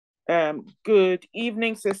Good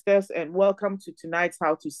evening, sisters, and welcome to tonight's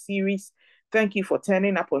How to series. Thank you for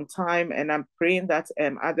turning up on time, and I'm praying that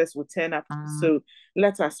others will turn up. So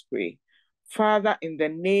let us pray. Father, in the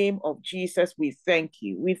name of Jesus, we thank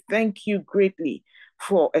you. We thank you greatly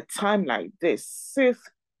for a time like this, 6th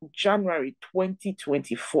January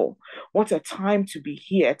 2024. What a time to be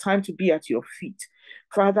here, a time to be at your feet.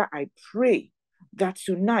 Father, I pray that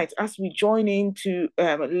tonight, as we join in to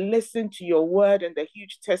listen to your word and the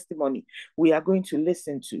huge testimony we are going to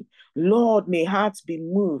listen to, Lord, may hearts be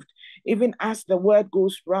moved, even as the word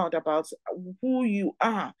goes round about who you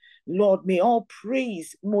are. Lord, may all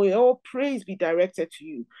praise be directed to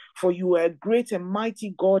you, for you are a great and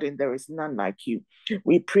mighty God, and there is none like you.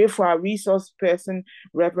 We pray for our resource person,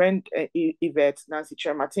 Reverend Yvette Nancy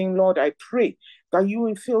Chermatin. Lord, I pray that you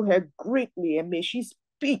will fill her greatly, and may she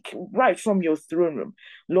speak right from your throne room.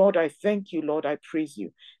 Lord, I thank you. Lord, I praise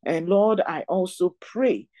you. And Lord, I also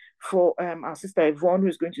pray for our sister Yvonne,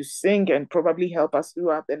 who's going to sing and probably help us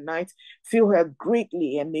throughout the night. Fill her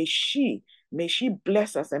greatly, and may she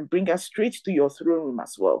bless us and bring us straight to your throne room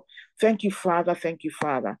as well. Thank you, Father. Thank you,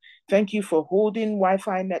 Father. Thank you for holding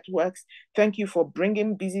Wi-Fi networks. Thank you for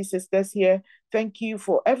bringing busy sisters here. Thank you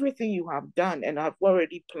for everything you have done and have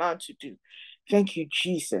already planned to do. Thank you,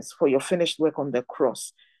 Jesus, for your finished work on the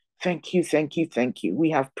cross. Thank you, thank you, thank you.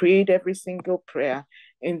 We have prayed every single prayer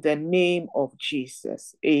in the name of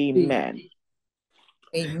Jesus. Amen.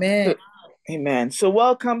 Amen. Amen. So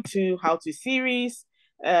welcome to How to series.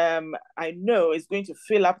 I know it's going to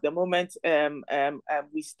fill up the moment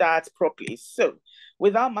we start properly. So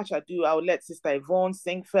without much ado, I'll let Sister Yvonne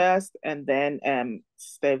sing first, and then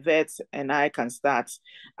Sister Yvette and I can start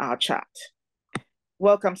our chat.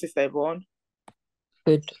 Welcome, Sister Yvonne.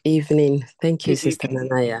 Good evening. Thank you, Sister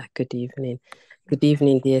Nanaya. Good evening. Good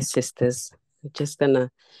evening, dear sisters. We're just going to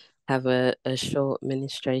have a short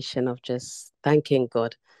ministration of just thanking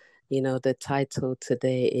God. You know, the title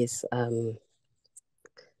today is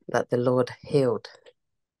that the Lord healed.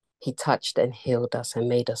 He touched and healed us and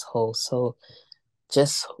made us whole. So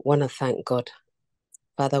just want to thank God.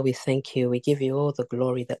 Father, we thank you. We give you all the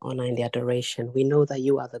glory, the honor, and the adoration. We know that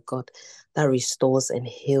you are the God that restores and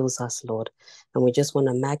heals us, Lord. And we just want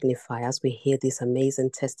to magnify as we hear these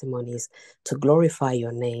amazing testimonies to glorify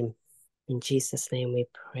your name. In Jesus' name we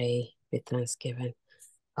pray with thanksgiving.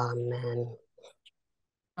 Amen.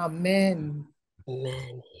 Amen.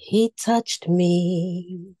 Amen. He touched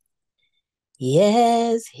me.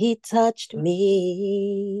 Yes, he touched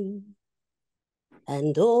me.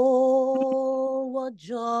 And oh, what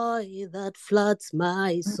joy that floods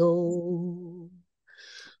my soul.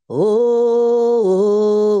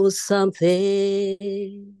 Oh,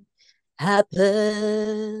 something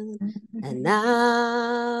happened, and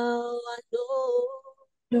now I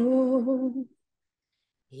know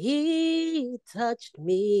he touched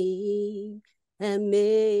me and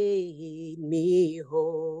made me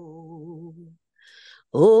whole.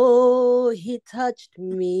 Oh, he touched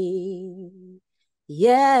me.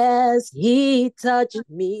 Yes, he touched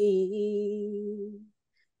me.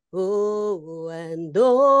 Oh, and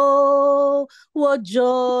oh, what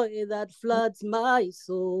joy that floods my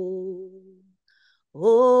soul.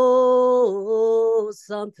 Oh,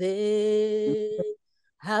 something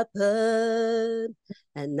happened,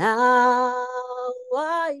 and now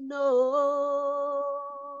I know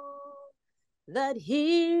that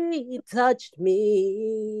he touched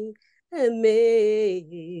me and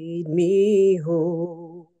made me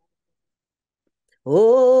whole.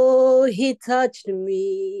 Oh, he touched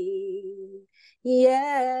me.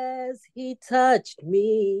 Yes, he touched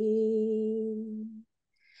me.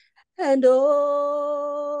 And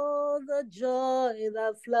oh, the joy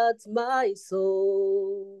that floods my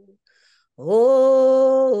soul.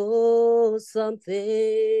 Oh,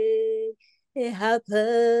 something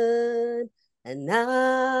happened, and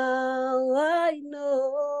now I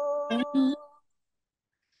know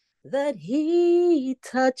that he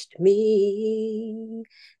touched me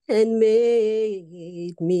and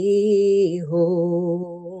made me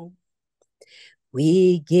whole.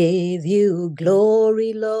 We give you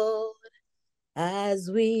glory, Lord,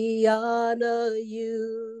 as we honor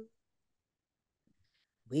you.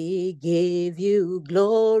 We give you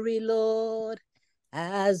glory, Lord,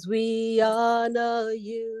 as we honor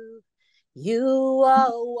you. You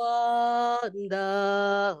are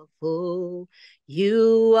wonderful.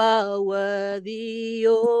 You are worthy,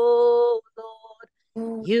 oh Lord.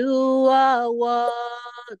 You are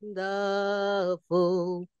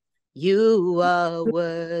wonderful. You are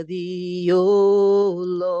worthy, oh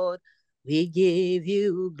Lord. We give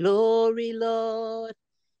you glory, Lord,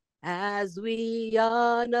 as we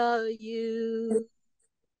honor you.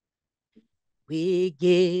 We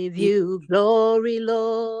give you glory,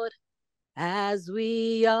 Lord, as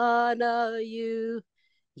we honor you.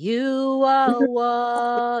 You are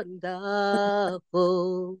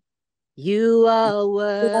wonderful. You are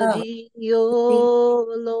worthy, oh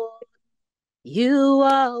Lord. You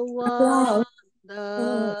are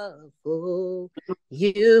wonderful.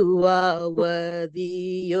 You are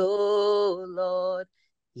worthy, oh Lord.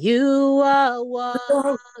 You are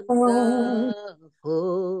wonderful.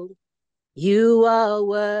 You are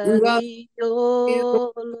worthy,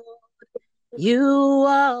 oh Lord. You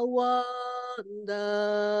are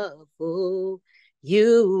wonderful.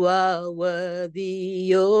 You are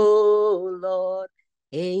worthy, oh Lord.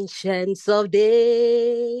 Ancients of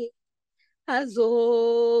days, as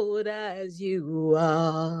old as you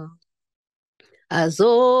are, as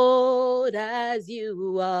old as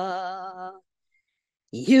you are,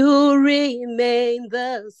 you remain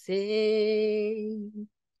the same.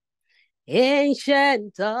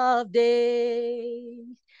 Ancient of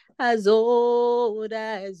days, as old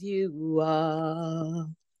as you are,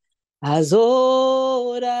 as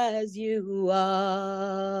old as you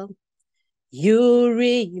are, you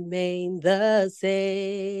remain the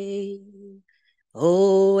same.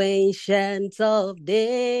 O ancient of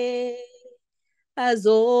days, as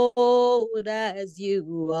old as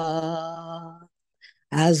you are,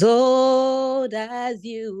 as old as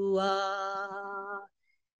you are,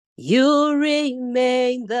 you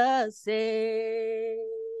remain the same.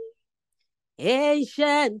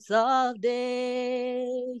 Ancient of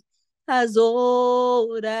days, as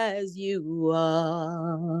old as you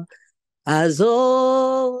are, as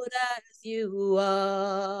old as you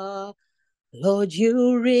are, Lord,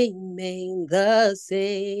 you remain the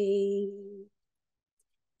same.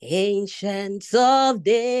 Ancient of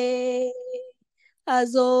days,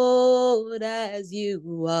 as old as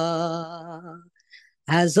you are,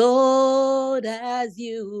 as old as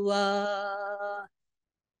you are,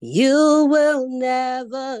 you will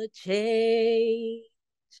never change.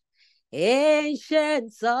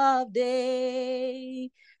 Ancient of days,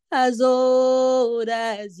 as old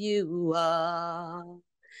as you are,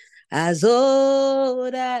 as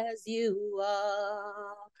old as you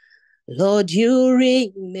are, Lord, you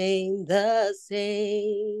remain the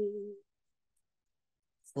same.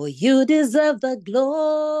 For you deserve the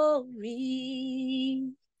glory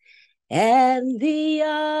and the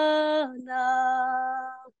honor.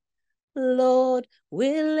 Lord,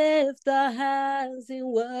 we lift our hands in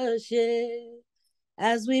worship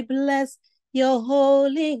as we bless your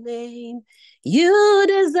holy name. You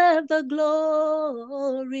deserve the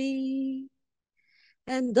glory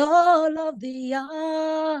and all of the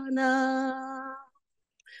honor.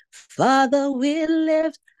 Father, we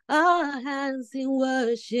lift our hands in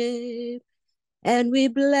worship and we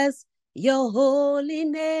bless your holy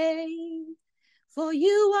name. For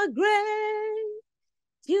you are great,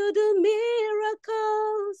 you do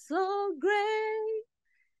miracles so great.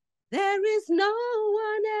 There is no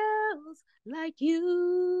one else like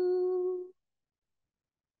you.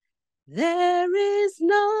 There is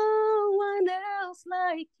no one else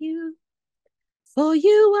like you. For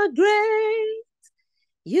you are great,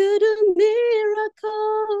 you do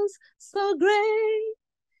miracles so great.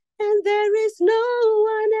 And there is no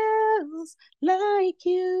one else like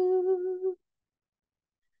you.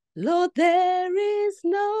 Lord, there is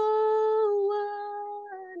no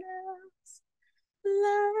one else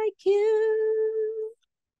like you.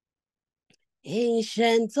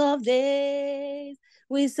 Ancient of days,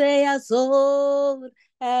 we say as old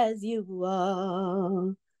as you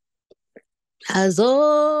are, as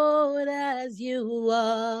old as you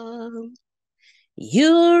are,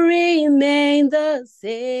 you remain the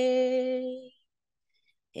same.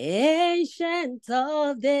 Ancient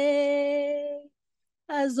of days,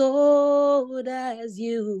 as old as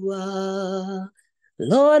you are,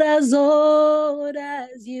 Lord, as old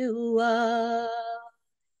as you are,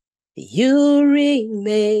 you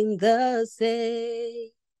remain the same.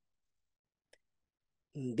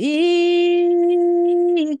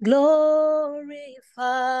 Be glorified,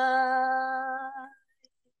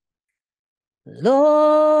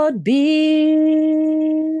 Lord,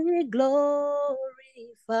 be glorified.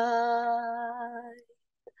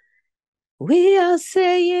 We are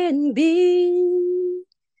saying be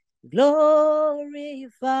glorified.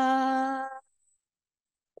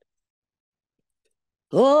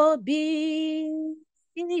 Oh, be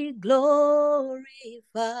glorified.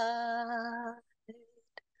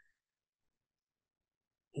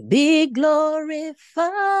 Be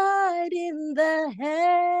glorified in the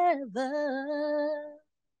heavens.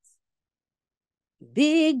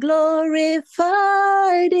 Be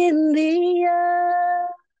glorified in the earth.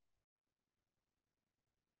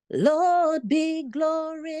 Lord, be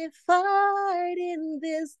glorified in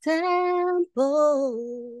this temple.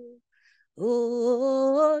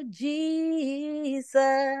 Oh, Jesus,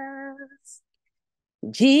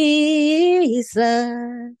 Jesus,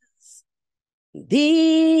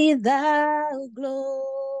 be thou glorified.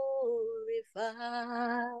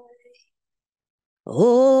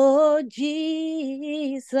 Oh,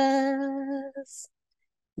 Jesus,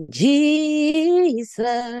 Jesus,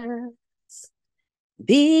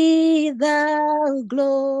 be thou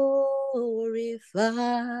glorified.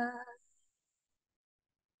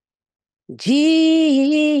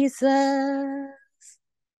 Jesus,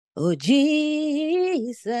 oh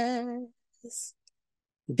Jesus,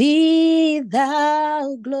 be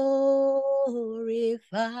thou glorified.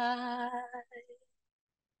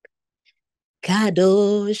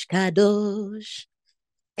 Kadosh, Kadosh,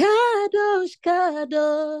 Kadosh,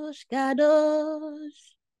 Kadosh,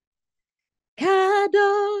 Kadosh,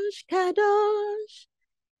 Kadosh, Kadosh,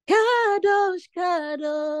 Kadosh,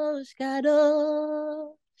 Kadosh,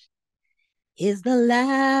 Kadosh is the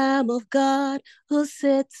Lamb of God who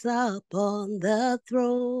sits upon the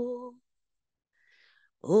throne.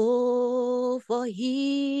 Oh, for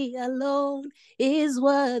he alone is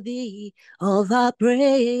worthy of our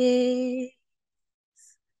praise.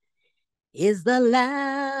 Is the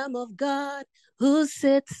Lamb of God who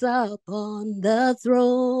sits upon the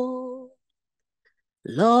throne.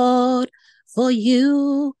 Lord, for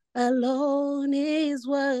you alone is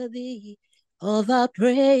worthy of our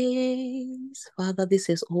praise. Father, this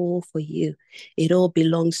is all for you. It all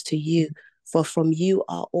belongs to you. For from you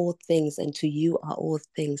are all things, and to you are all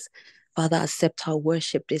things. Father, accept our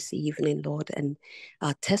worship this evening, Lord, and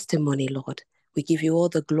our testimony, Lord. We give you all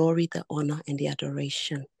the glory, the honor, and the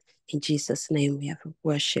adoration. In Jesus' name we have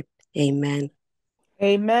worship. Amen.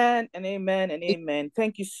 Amen and amen and amen.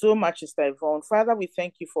 Thank you so much, Sister Yvonne. Father, we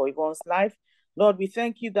thank you for Yvonne's life. Lord, we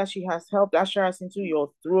thank you that she has helped usher us into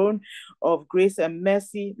your throne of grace and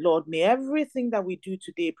mercy. Lord, may everything that we do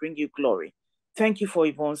today bring you glory. Thank you for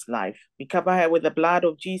Yvonne's life. We cover her with the blood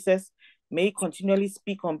of Jesus. May he continually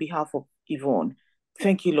speak on behalf of Yvonne.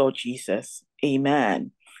 Thank you, Lord Jesus.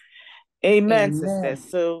 Amen. Amen, sisters.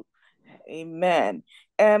 So, amen.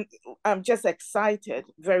 I'm just excited,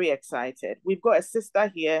 very excited. We've got a sister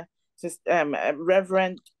here,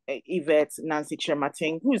 Reverend Yvette Nancy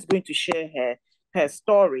Chematin, who is going to share her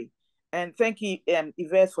story. And thank you,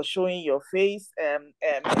 Yvette, for showing your face.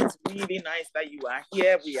 It's really nice that you are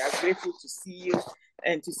here. We are grateful to see you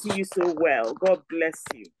and to see you so well. God bless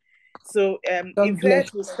you. So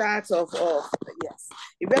Yvette will start us off. Yes,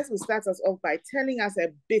 Yvette will start us off by telling us a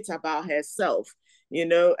bit about herself. You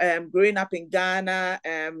know, growing up in Ghana,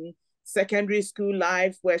 secondary school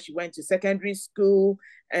life, where she went to secondary school,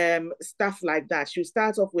 stuff like that. She'll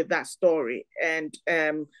start off with that story, and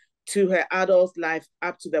to her adult life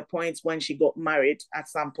up to the point when she got married at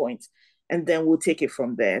some point, and then we'll take it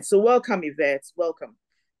from there. So welcome, Yvette. Welcome.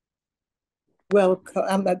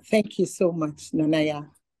 Welcome. Thank you so much, Nanaya.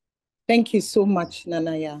 Thank you so much,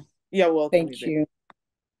 Nanaya. You're welcome. Thank you.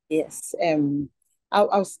 Yes.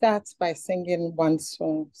 I'll start by singing one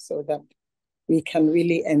song so that we can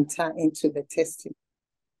really enter into the testimony.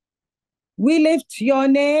 We lift your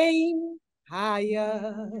name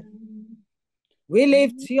higher. We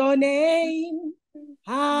lift your name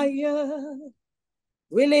higher.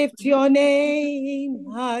 We lift your name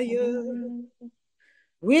higher.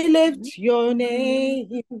 We lift your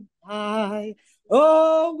name high.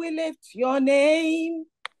 Oh, we lift your name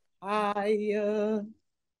higher.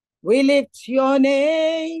 We lift your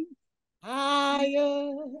name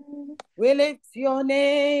higher. We lift your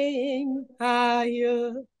name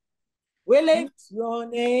higher. We lift your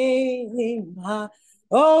name high.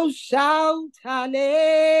 Oh, shout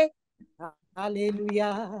hallelujah.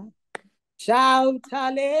 Hallelujah. Shout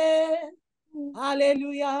hallelujah.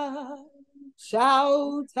 Hallelujah.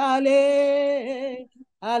 Shout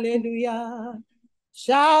hallelujah.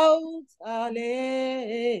 Shout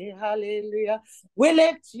hallelujah. We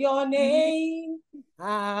lift your name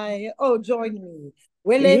high. Oh, join me.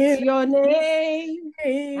 We lift your name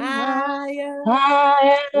higher.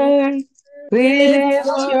 Higher. We lift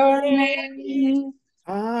your name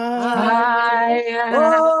higher.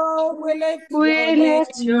 Oh, we lift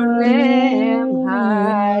your name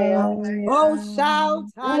higher. Oh, shout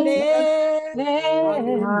hallelujah.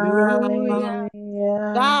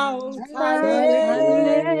 Shout hallelujah.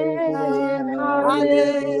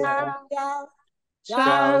 Hallelujah.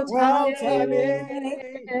 Shout hallelujah.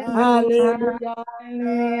 Hallelujah.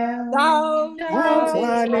 Shout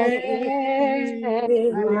hallelujah.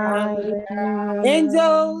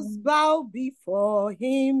 Angels bow before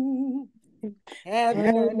him.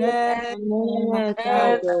 Heaven and Let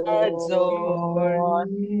earth us adore adore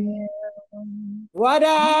him. him. What a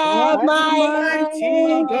What a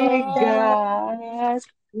mighty mighty God God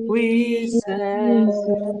we we serve.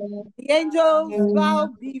 The angels bow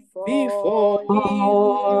before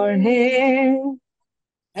For him. him,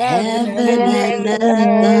 Heaven Heaven and and heaven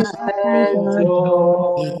earth earth and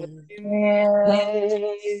adore earth adore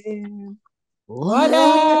adore him. him. What What What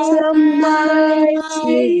a a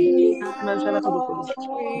mighty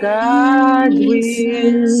mighty God God we we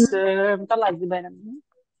serve. serve.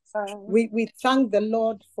 we thank the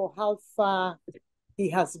Lord for how far he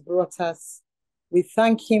has brought us. We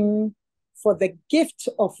thank him for the gift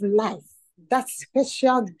of life, that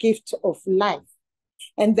special gift of life,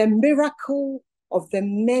 and the miracle of the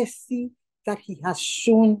mercy that he has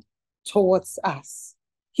shown towards us.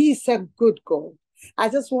 He is a good God. I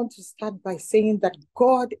just want to start by saying that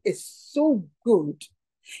God is so good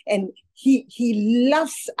and he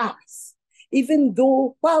loves us. Even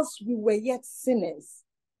though whilst we were yet sinners,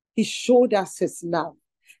 he showed us his love.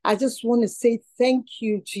 I just want to say thank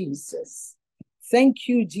you, Jesus. Thank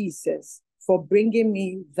you, Jesus, for bringing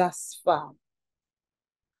me thus far.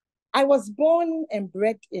 I was born and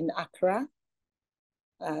bred in Accra.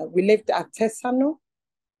 We lived at Tesano.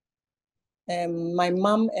 My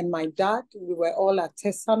mom and my dad, we were all at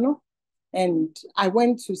Tesano. And I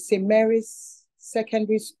went to St. Mary's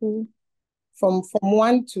Secondary School from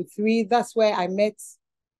 1 to 3. That's where I met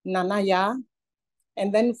Nanaya.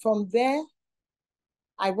 And then from there,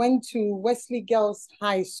 I went to Wesley Girls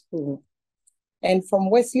High School. And from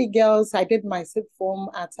Wesley Girls, I did my sixth form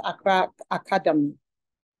at Accra Academy.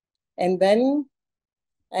 And then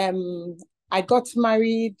I got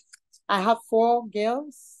married. I have 4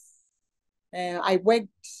 girls. I worked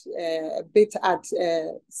a bit at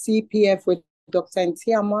CPF with Dr.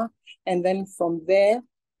 Ntiama. And then from there,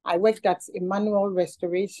 I worked at Emmanuel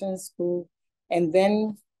Restoration School and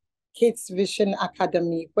then Kids Vision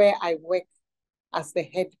Academy, where I work as the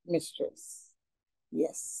head mistress.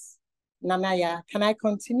 Yes. Nanaya, can I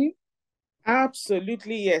continue?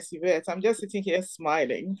 Absolutely, yes, Yvette. I'm just sitting here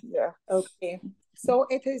smiling. Yeah. Okay. So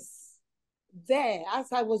it is there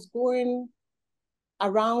as I was going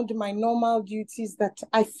around my normal duties that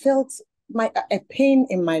I felt a pain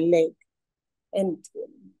in my leg and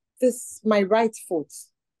my right foot,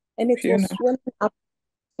 and it was swelling up.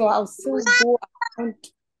 So I'll still go around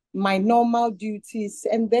my normal duties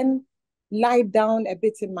and then lie down a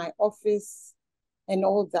bit in my office and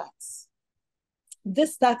all that.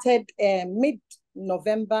 This started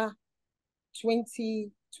mid-November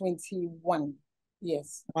 2021.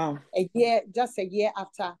 Yes. Wow. Just a year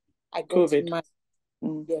after I got COVID. married.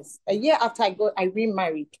 Yes. A year after I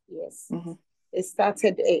remarried. Yes. Mm-hmm. It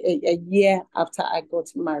started a year after I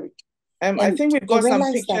got married. I think we've got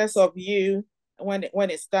some pictures that... of you when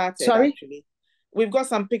it started. Sorry? Actually. We've got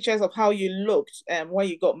some pictures of how you looked when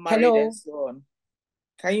you got married. Hello? And so on.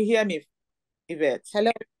 Can you hear me, Yvette?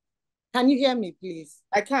 Hello? Can you hear me, please?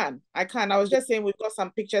 I can. I was just saying we've got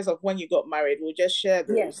some pictures of when you got married. We'll just share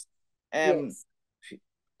those. Yes.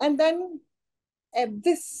 And then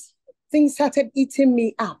this thing started eating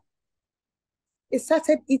me up. It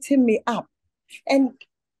started eating me up. And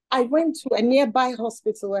I went to a nearby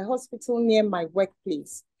hospital, a hospital near my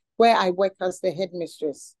workplace, where I work as the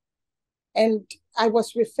headmistress. And I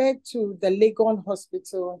was referred to the Legon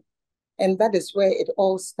Hospital, and that is where it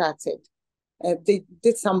all started. They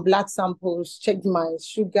did some blood samples, checked my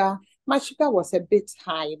sugar. My sugar was a bit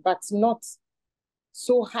high, but not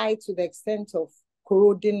so high to the extent of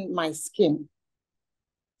corroding my skin.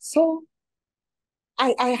 So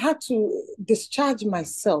I had to discharge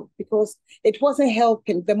myself because it wasn't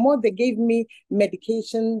helping. The more they gave me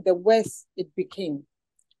medication, the worse it became.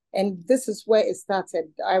 And this is where it started.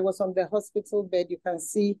 I was on the hospital bed. You can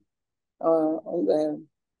see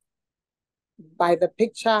by the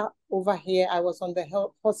picture over here, I was on the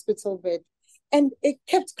hospital bed. And it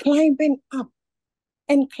kept climbing up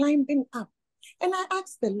and climbing up. And I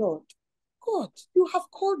asked the Lord, God, you have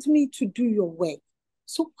called me to do your work.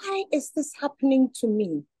 So why is this happening to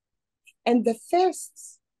me? And the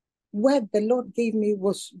first word the Lord gave me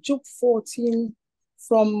was Job 14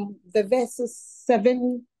 from the verses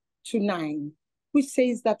 7 to 9, which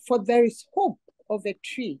says that for there is hope of a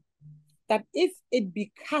tree, that if it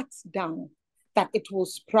be cut down, that it will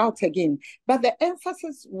sprout again. But the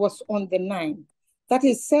emphasis was on the 9, that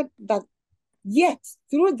is said that yet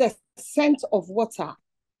through the scent of water,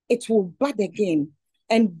 it will bud again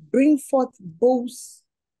and bring forth boughs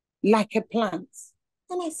like a plant.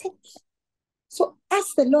 And I said, so as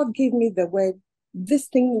the Lord gave me the word, this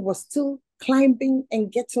thing was still climbing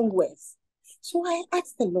and getting worse. So I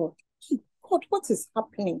asked the Lord, God, what is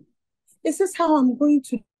happening? Is this how I'm going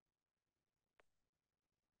to?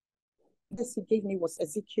 This he gave me was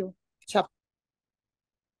Ezekiel chapter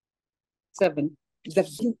 7, the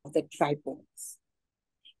view of the dry bones.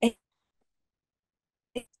 And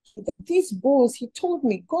these bones, he told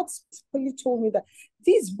me, God specifically told me that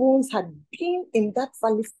these bones had been in that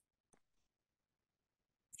valley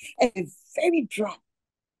and very dry.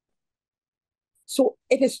 So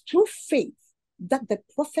it is through faith that the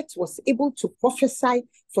prophet was able to prophesy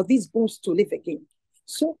for these bones to live again.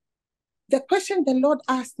 So the question the Lord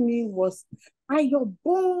asked me was, are your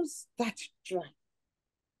bones that dry?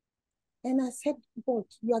 And I said, God,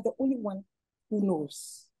 you are the only one who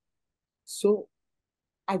knows. So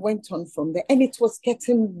I went on from there, and it was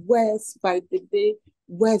getting worse by the day,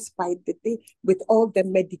 worse by the day, with all the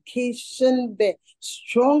medication, the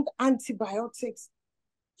strong antibiotics.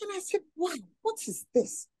 And I said, wow, what is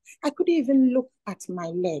this? I couldn't even look at my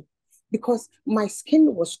leg because my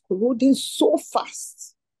skin was corroding so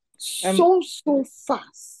fast, so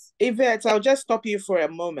fast. Yvette, I'll just stop you for a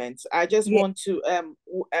moment. I just Yeah. want to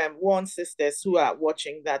warn sisters who are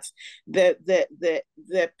watching that the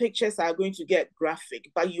pictures are going to get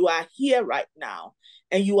graphic, but you are here right now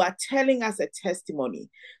and you are telling us a testimony.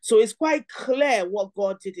 So it's quite clear what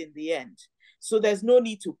God did in the end. So there's no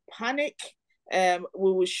need to panic.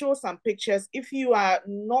 We will show some pictures. If you are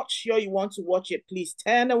not sure you want to watch it, please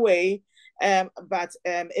turn away. But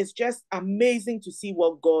it's just amazing to see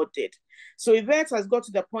what God did. So Yvette has got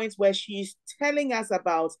to the point where she's telling us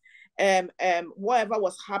about whatever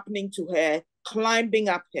was happening to her, climbing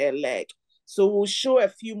up her leg. So we'll show a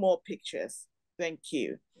few more pictures. Thank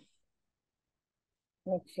you.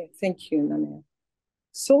 Okay, thank you, Nana.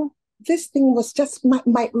 So this thing was just,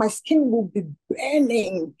 my skin will be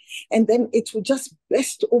burning, and then it will just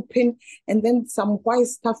burst open, and then some white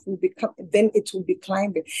stuff will become, then it will be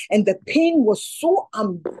climbing. And the pain was so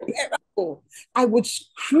unbearable. I would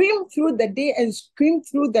scream through the day and scream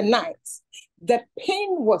through the night. The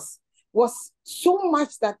pain was so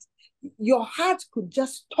much that your heart could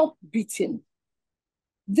just stop beating.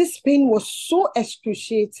 This pain was so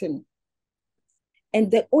excruciating. And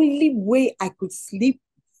the only way I could sleep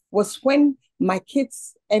was when my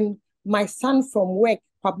kids and my son from work,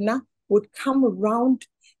 Pabna, would come around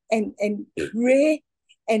and pray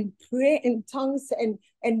in tongues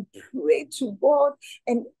and pray to God.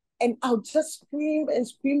 And I'll just scream and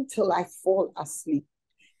scream till I fall asleep.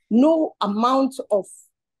 No amount of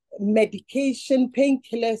medication,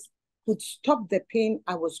 painkillers could stop the pain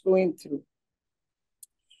I was going through.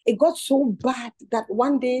 It got so bad that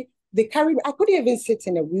one day they carried me. I couldn't even sit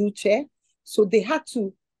in a wheelchair. So they had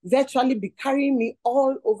to virtually be carrying me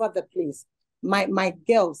all over the place. My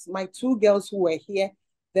girls, my two girls who were here,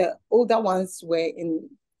 the older ones were in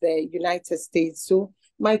the United States. So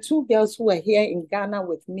my two girls who were here in Ghana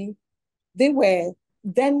with me, they were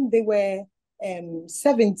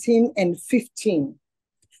 17 and 15.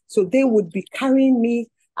 So they would be carrying me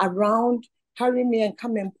around, carry me and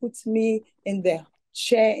come and put me in the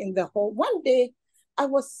chair in the hall. One day, I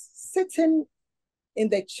was sitting in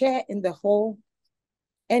the chair in the hall,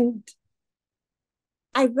 and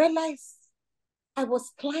I realized I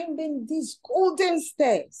was climbing these golden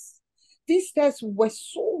stairs. These stairs were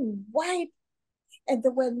so wide, and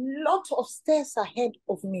there were a lot of stairs ahead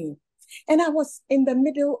of me. And I was in the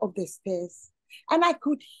middle of the stairs, and I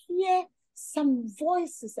could hear some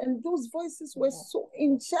voices, and those voices were so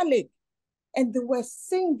angelic, and they were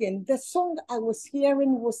singing. The song I was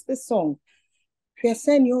hearing was this song.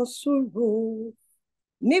 Pesenyo suru,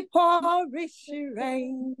 nipo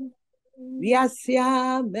rishirein,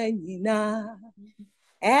 viasia menina,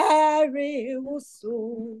 ere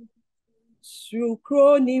usu,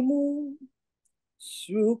 sukronimu,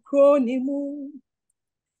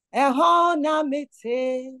 ehona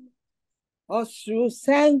mete, osru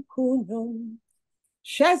senkunum,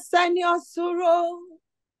 shesenyo suru,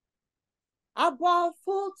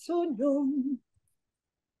 abafutunum.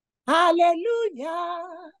 Hallelujah.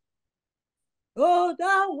 Oh,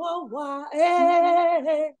 da wa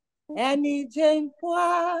any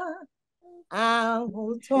jenkwa,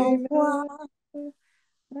 ahutokwa,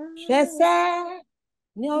 shese,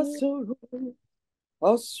 nyosuru,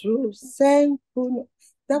 osuru, senkuno.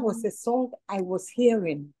 That was the song I was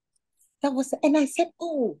hearing. And I said,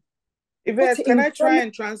 oh. Yvette, can I try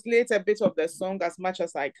and translate a bit of the song as much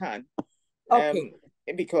as I can? Okay.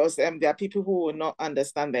 Because there are people who will not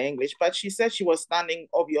understand the English. But she said she was standing,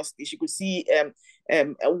 obviously, she could see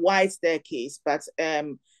a wide staircase, but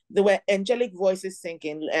there were angelic voices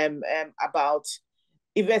singing about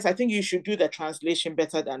Yvette. I think you should do the translation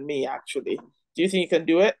better than me, actually. Do you think you can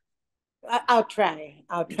do it? I'll try.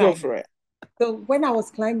 Go for it. So when I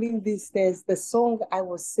was climbing these stairs, the song I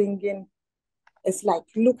was singing is like,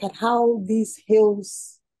 look at how these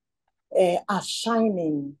hills are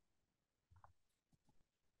shining,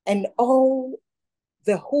 and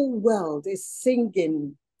the whole world is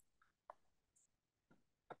singing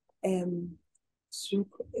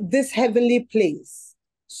this heavenly place,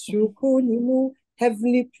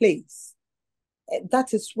 heavenly place.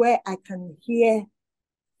 That is where I can hear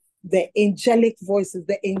the angelic voices,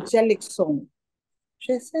 the angelic song.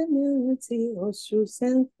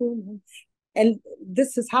 And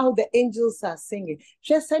this is how the angels are singing.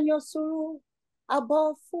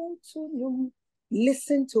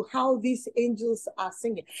 Listen to how these angels are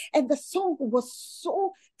singing. And the song was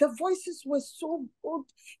the voices were so good.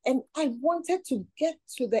 And I wanted to get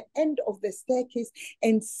to the end of the staircase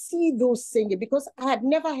and see those singing, because I had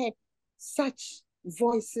never heard such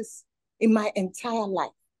voices in my entire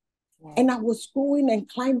life. Wow. And I was going and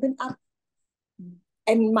climbing up,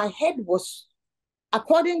 and my head was,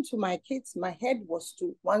 according to my kids, my head was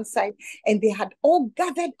to one side, and they had all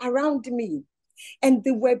gathered around me. And they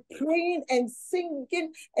were praying and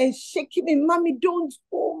singing and shaking me. Mommy, don't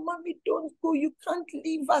go. Mommy, don't go. You can't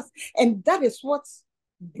leave us. And that is what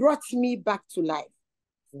brought me back to life.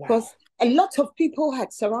 Wow. Because a lot of people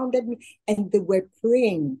had surrounded me and they were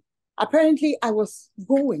praying. Apparently, I was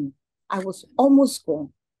going. I was almost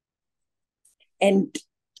gone. And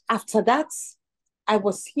after that, I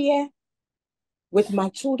was here with my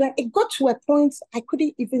children. It got to a point I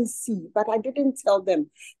couldn't even see, but I didn't tell them.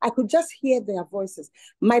 I could just hear their voices.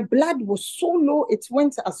 My blood was so low, it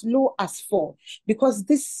went as low as 4, because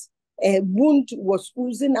this wound was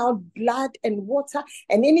oozing out blood and water.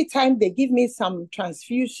 And anytime they give me some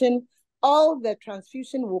transfusion, all the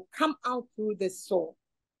transfusion will come out through the sore.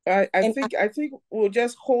 I think we'll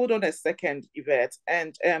just hold on a second, Yvette,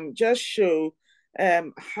 and just show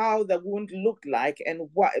how the wound looked like, and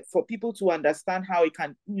what, for people to understand how it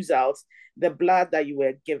can ooze out the blood that you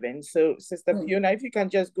were given. So Sister Fiona, if you can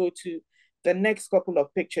just go to the next couple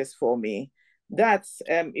of pictures for me. That's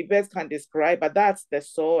Yvette can describe, but that's the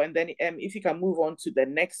sore. And then if you can move on to the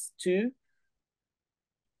next 2.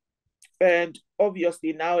 And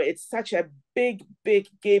obviously now it's such a big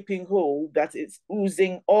gaping hole that it's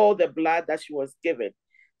oozing all the blood that she was given.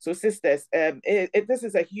 So sisters, this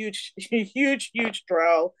is a huge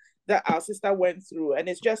trial that our sister went through, and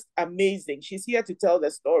it's just amazing. She's here to tell the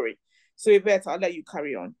story. So Yvette, I'll let you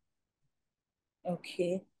carry on.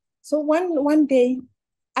 Okay. So one day,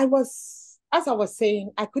 as I was saying,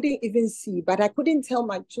 I couldn't even see, but I couldn't tell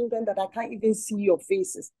my children that I can't even see your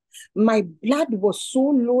faces. My blood was so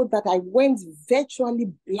low that I went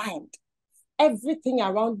virtually blind. Everything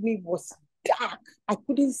around me was dark. I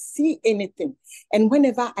couldn't see anything. And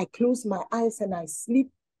whenever I close my eyes and I sleep,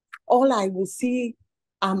 all I will see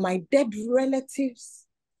are my dead relatives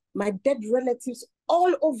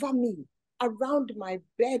all over me, around my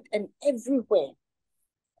bed and everywhere.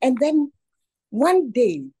 And then one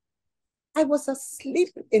day, I was asleep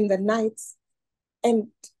in the night, and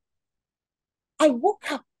I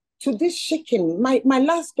woke up to this shaking. My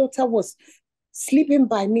last daughter was sleeping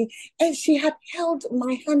by me, and she had held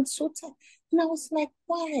my hand so tight. And I was like,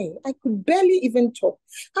 why? I could barely even talk.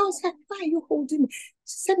 I was like, why are you holding me? She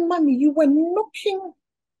said, Mommy, you were knocking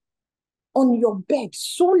on your bed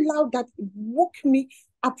so loud that it woke me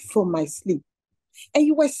up from my sleep. And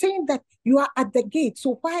you were saying that you are at the gate.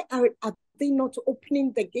 So why are they not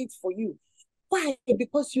opening the gate for you? Why?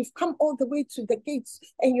 Because you've come all the way to the gates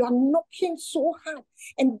and you are knocking so hard.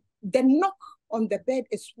 And the knock on the bed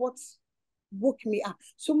is what woke me up.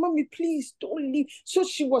 So Mommy, please don't leave. So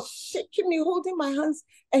she was shaking me, holding my hands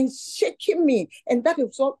and shaking me. And that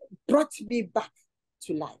is what brought me back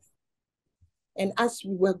to life. And as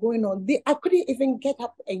we were going on, I couldn't even get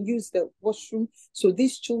up and use the washroom. So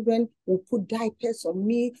these children will put diapers on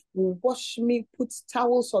me, will wash me, put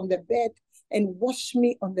towels on the bed and wash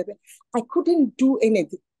me on the bed. I couldn't do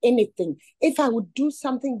anything. If I would do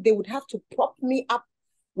something, they would have to prop me up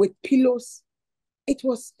with pillows. It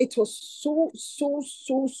was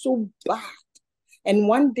so bad. And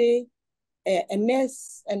one day, a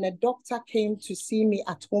nurse and a doctor came to see me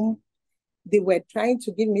at home. They were trying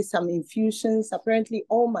to give me some infusions. Apparently,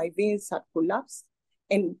 all my veins had collapsed,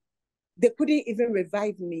 and they couldn't even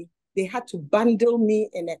revive me. They had to bundle me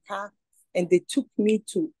in a car, and they took me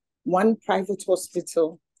to one private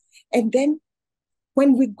hospital. And then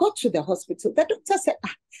when we got to the hospital, the doctor said,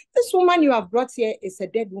 this woman you have brought here is a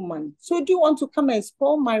dead woman. So do you want to come and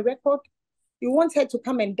spoil my record? You want her to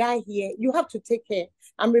come and die here? You have to take her.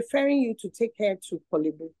 I'm referring you to take her to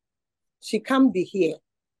Korle Bu. She can't be here.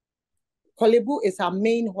 Korle Bu is our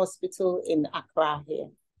main hospital in Accra here.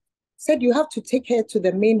 said, you have to take her to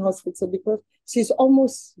the main hospital because she's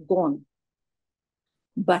almost gone.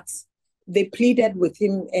 But they pleaded with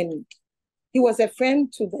him, and he was a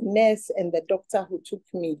friend to the nurse and the doctor who took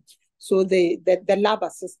me. So the lab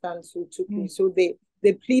assistants who took me. So they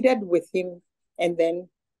pleaded with him, and then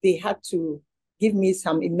they had to give me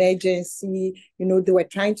some emergency. You know, they were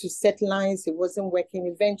trying to set lines. It wasn't working.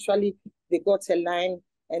 Eventually, they got a line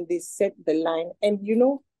and they set the line. And, you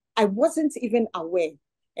know, I wasn't even aware.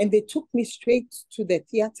 And they took me straight to the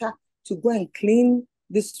theater to go and clean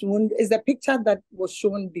this wound. Is the picture that was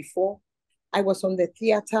shown before. I was on the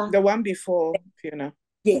theater. The one before, Fiona.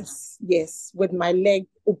 Yes, with my leg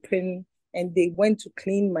open, and they went to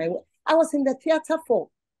clean my. I was in the theater for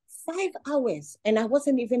 5 hours, and I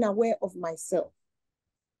wasn't even aware of myself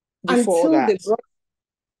until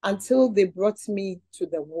they brought me to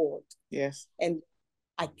the ward. Yes, and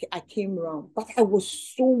I came around, but I was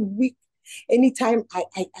so weak. Anytime I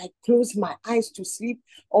closed my eyes to sleep,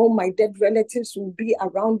 all my dead relatives would be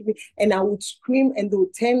around me, and I would scream, and they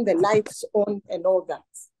would turn the lights on and all that.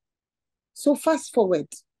 So fast forward,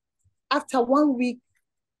 after 1 week,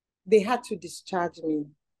 they had to discharge me,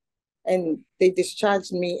 and they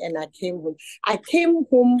discharged me, and I came home. I came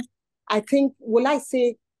home, I think, will I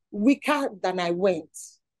say, weaker than I went,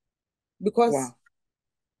 because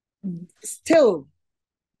still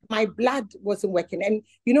my blood wasn't working. And,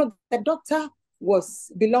 you know, the doctor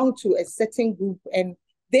belonged to a certain group, and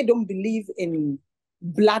they don't believe in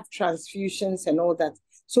blood transfusions and all that.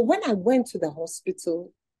 So when I went to the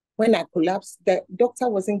hospital, when I collapsed, the doctor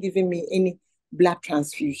wasn't giving me any blood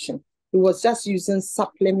transfusion. He was just using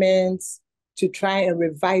supplements to try and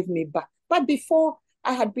revive me back. But before,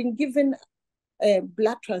 I had been given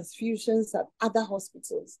blood transfusions at other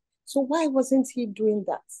hospitals. So why wasn't he doing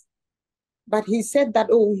that? But he said that,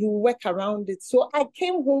 oh, he will work around it. So I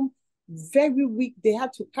came home very weak. They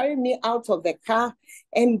had to carry me out of the car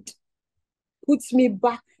and put me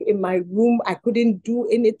back in my room. I couldn't do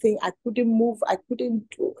anything. I couldn't move. I couldn't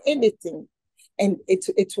do anything. And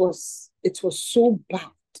it was so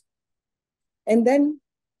bad. And then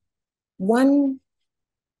one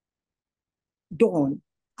dawn,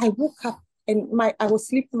 I woke up, and I was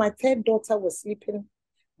sleeping. My third daughter was sleeping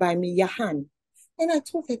by me, Yahan. And I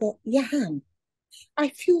told her that, Yahan, I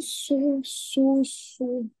feel so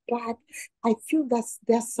bad. I feel that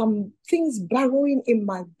there's some things burrowing in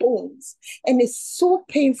my bones, and it's so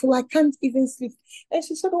painful. I can't even sleep. And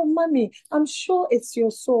she said, oh, mommy, I'm sure it's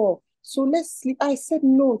your sore. So let's sleep. I said,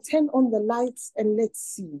 no, turn on the lights and let's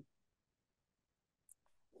see.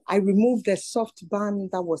 I removed the soft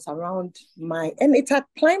band that was around and it had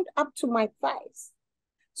climbed up to my thighs.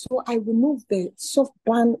 So I removed the soft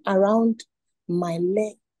band around my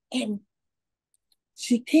leg, and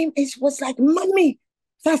she came and she was like, mommy,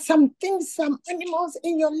 there's some animals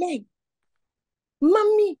in your leg.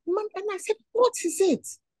 Mommy. And I said, what is it?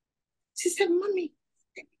 She said, mommy.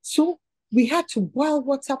 So we had to boil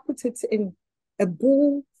water, put it in a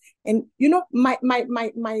bowl. And, you know, my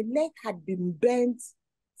leg had been bent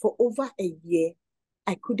for over a year.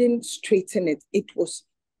 I couldn't straighten it. It was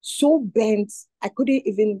so bent, I couldn't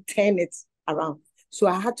even turn it around. So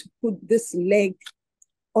I had to put this leg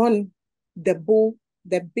on the bowl,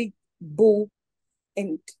 the big bowl,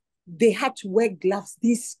 and they had to wear gloves.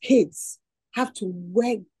 These kids have to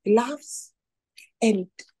wear gloves and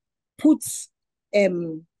put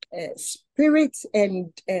spirit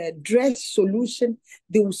and dress solution.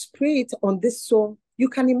 They will spray it on this sore. You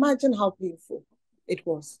can imagine how painful it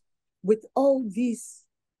was with all these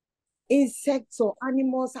insects or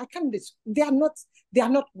animals. I can't describe. They are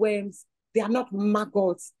not worms. They are not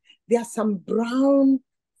maggots. They are some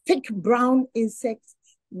thick brown insects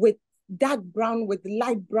with dark brown with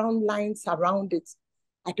light brown lines around it.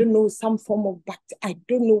 I don't know, some form of bacteria. I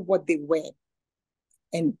don't know what they were.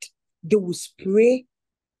 And they will spray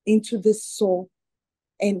into the sore,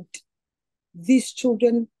 and these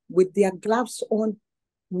children with their gloves on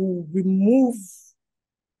will be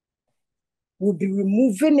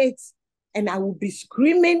removing it, and I will be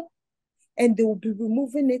screaming, and they will be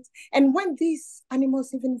removing it. And when these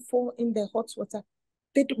animals even fall in the hot water,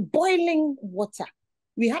 they're boiling water.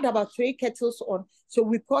 We had about 3 kettles on, so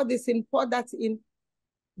we pour this in, pour that in.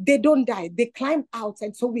 They don't die. They climb out,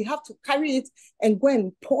 and so we have to carry it and go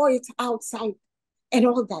and pour it outside and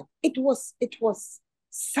all that. It was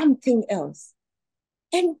something else.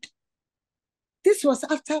 And this was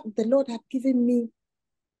after the Lord had given me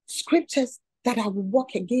scriptures that I would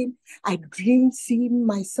walk again. I dreamed seeing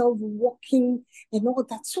myself walking and all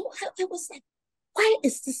that. So I was like, why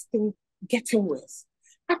is this thing getting worse?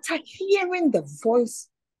 After hearing the voice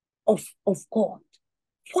of God,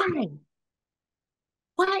 why?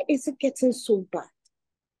 Why is it getting so bad?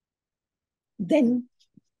 Then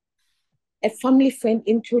a family friend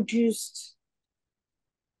introduced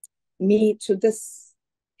me to this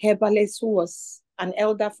herbalist who was an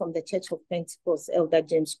elder from the Church of Pentecost, Elder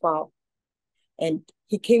James Powell. And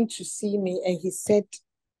he came to see me and he said,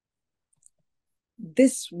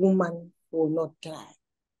 this woman will not die.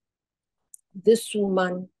 This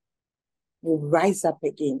woman will rise up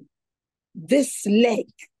again. This leg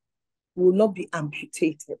will not be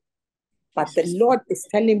amputated. But the Lord is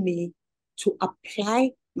telling me to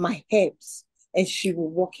apply my herbs and she will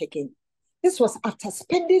walk again. This was after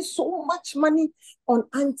spending so much money on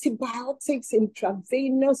antibiotics,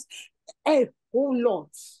 intravenous, a whole lot.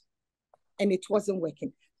 And it wasn't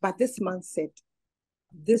working. But this man said,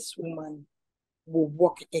 this woman will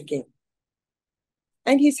walk again.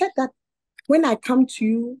 And he said that when I come to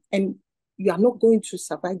you and you are not going to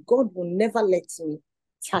survive, God will never let me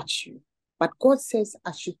touch you. But God says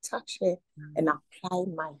I should touch her and apply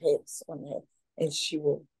my herbs on her and she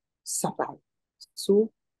will survive.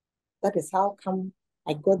 So that is how come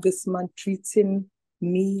I got this man treating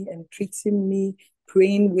me,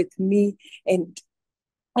 praying with me. And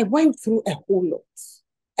I went through a whole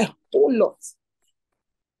lot.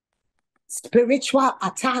 Spiritual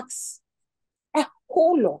attacks, a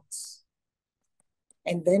whole lot.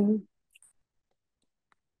 And then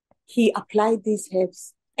he applied these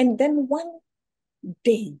herbs. And then one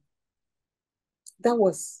day, that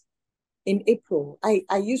was in April, I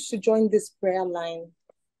used to join this prayer line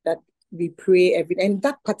that we pray every day. And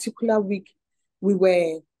that particular week, we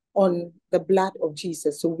were on the blood of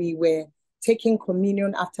Jesus. So we were taking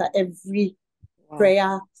communion after every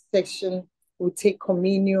prayer section. We take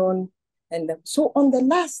communion. And so on the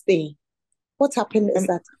last day, what happened is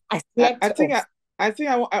that I slept off.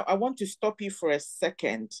 I want to stop you for a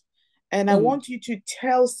second. And I want you to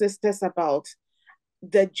tell sisters about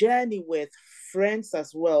the journey with friends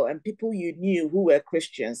as well and people you knew who were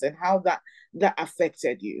Christians and how that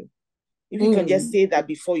affected you. If you can just say that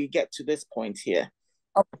before you get to this point here.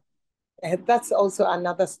 Okay. That's also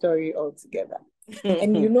another story altogether.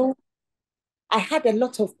 And you know, I had a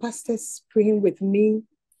lot of pastors praying with me.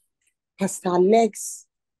 Pastor Alex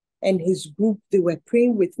and his group, they were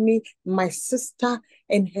praying with me. My sister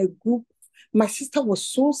and her group. My sister was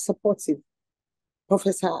so supportive.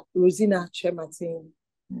 Professor Rosina Chemartin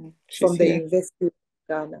from the University of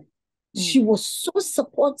Ghana. She was so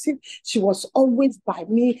supportive. She was always by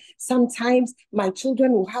me. Sometimes my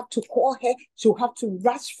children will have to call her. She'll have to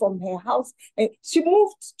rush from her house. And she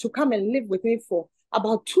moved to come and live with me for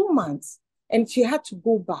about 2 months. And she had to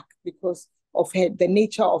go back because of the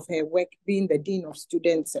nature of her work, being the dean of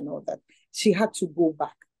students and all that. She had to go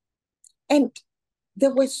back. And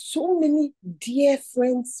there were so many dear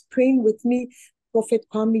friends praying with me. Prophet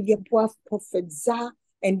Kwame Yeboah, Prophet Zah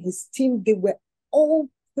and his team, they were all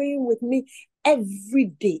praying with me every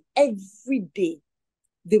day.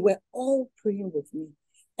 They were all praying with me.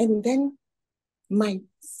 And then my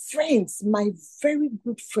friends, my very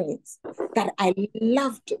good friends that I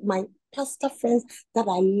loved, my pastor friends that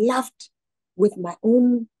I loved with my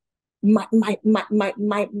own,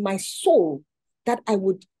 my soul, that I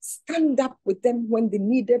would stand up with them when they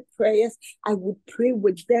needed prayers. I would pray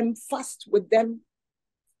with them, fast with them.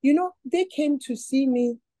 You know, they came to see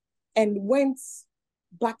me and went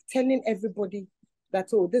back telling everybody that,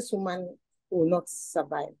 oh, this woman will not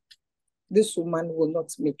survive. This woman will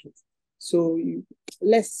not make it. So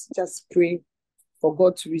let's just pray for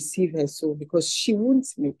God to receive her soul because she won't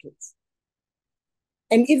make it.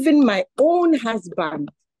 And even my own husband,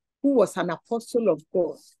 who was an apostle of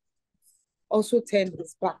God, also turned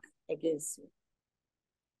his back against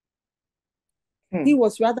me. He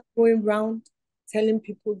was rather going around telling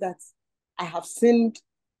people that I have sinned,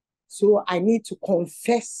 so I need to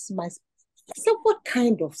confess my sin. I said, what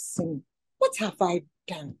kind of sin? What have I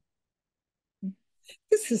done?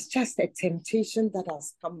 This is just a temptation that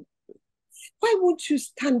has come. Why won't you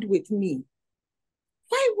stand with me?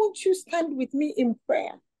 Why won't you stand with me in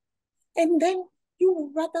prayer? And then you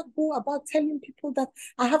would rather go about telling people that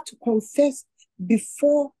I have to confess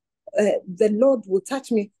before the Lord will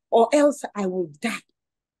touch me, or else I will die.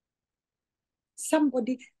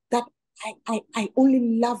 Somebody that I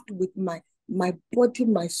only loved with my body,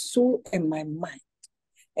 my soul, and my mind.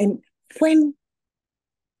 And when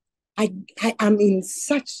I am in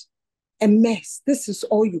such a mess, this is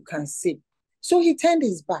all you can see. So he turned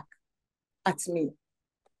his back at me.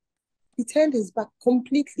 He turned his back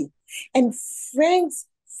completely. And friends,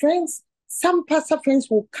 some pastor friends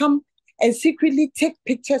will come and secretly take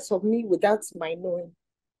pictures of me without my knowing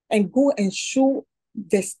and go and show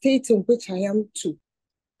the state in which I am to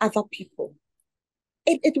other people.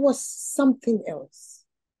 it was something else.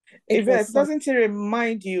 Yvette, doesn't it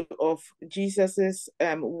remind you of Jesus's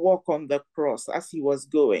walk on the cross as he was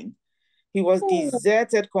going? He was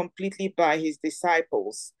deserted completely by his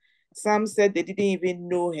disciples. Some said they didn't even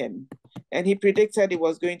know him, and he predicted it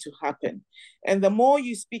was going to happen. And the more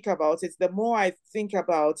you speak about it, the more I think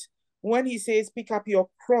about when he says, pick up your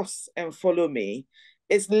cross and follow me.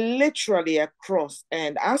 It's literally a cross.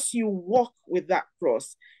 And as you walk with that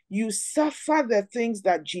cross, you suffer the things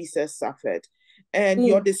that Jesus suffered. And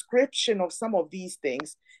your description of some of these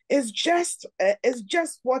things is just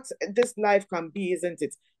what this life can be, isn't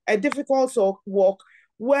it? A difficult walk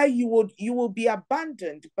where you will be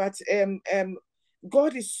abandoned, but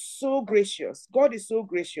God is so gracious. God is so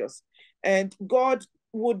gracious, and God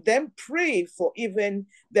would then pray for even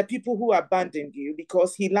the people who abandoned you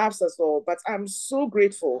because he loves us all. But I'm so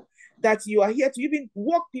grateful that you are here to even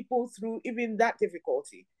walk people through even that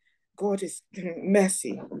difficulty. God is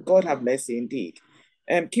mercy. God have mercy indeed.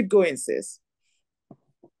 Keep going, sis.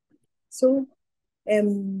 So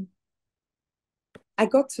I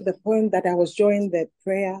got to the point that I was joining the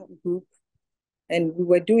prayer group, and we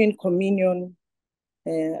were doing communion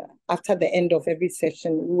after the end of every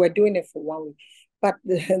session. We were doing it for 1 week. But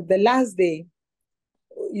the last day,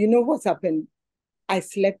 you know what happened? I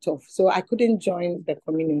slept off, so I couldn't join the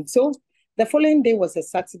communion. So the following day was a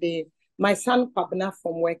Saturday. My son, Kwabena,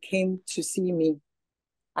 from work came to see me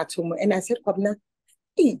at home. And I said, Kwabena,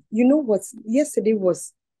 hey, you know what? Yesterday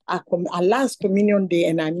was our last communion day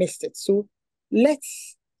and I missed it. So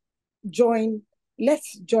let's join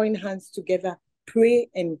hands together, pray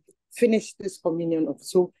and finish this communion off.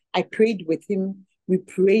 So I prayed with him. We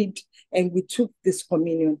prayed and we took this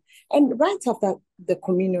communion. And right after the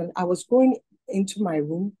communion, I was going into my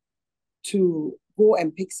room to go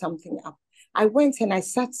and pick something up. I went and I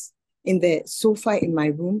sat in the sofa in my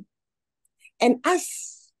room. And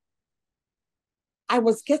as I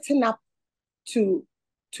was getting up to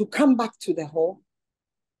come back to the hall,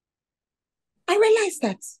 I realized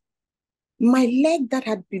that my leg that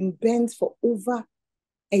had been bent for over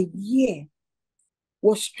a year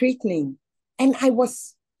was straightening, and I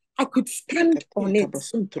could stand on it.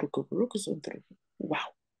 Wow.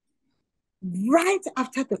 Right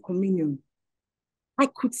after the communion, I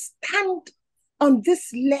could stand on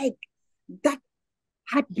this leg that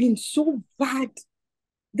had been so bad,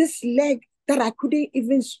 this leg that I couldn't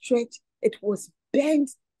even stretch. It was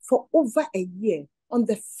bent for over a year. On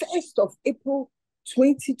the 1st of April,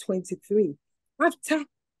 2023, after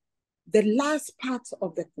the last part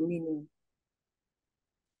of the communion,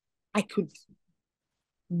 I could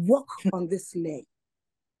walk on this leg.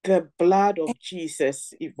 The blood of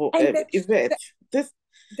Jesus, Yvette. This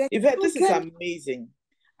is amazing.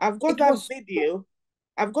 I've got that video.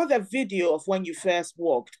 I've got the video of when you first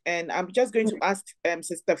walked, and I'm just going to ask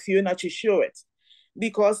Sister Fiona to show it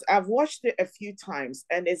because I've watched it a few times,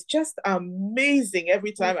 and it's just amazing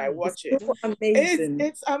every time I watch it. So amazing.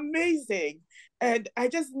 It's amazing, and I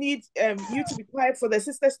just need you to be quiet for the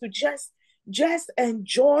sisters to just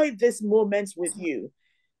enjoy this moment with you.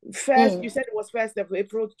 First, you said it was 1st of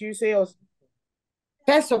April. Did you say it was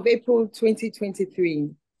 1st of April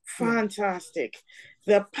 2023? Fantastic.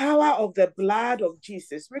 The power of the blood of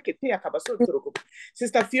Jesus.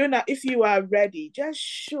 Sister Fiona, if you are ready, just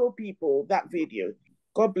show people that video.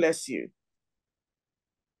 God bless you.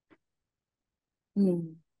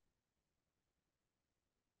 We'll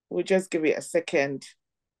just give it a second.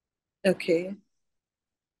 Okay.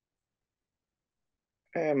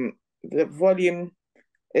 The volume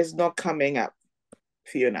is not coming up,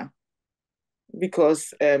 Fiona,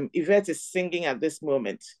 because Yvette is singing at this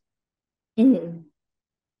moment.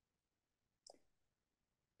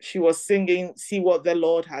 She was singing, "See what the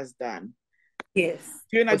Lord has done." Yes.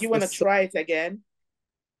 Fiona, do you want to try it again?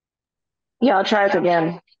 Yeah, I'll try it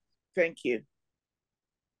again. Thank you.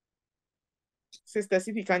 Sisters,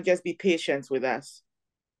 if you can just be patient with us,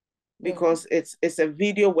 because it's a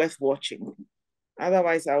video worth watching.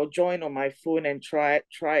 Otherwise, I'll join on my phone and try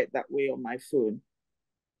it that way on my phone.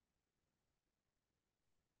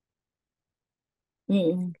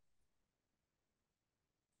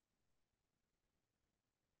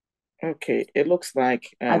 Okay, it looks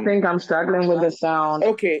like I think I'm struggling with the sound.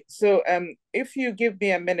 Okay, so if you give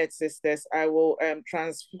me a minute, sisters, I will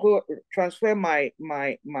transfer my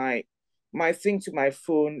thing to my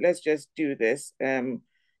phone. Let's just do this. 1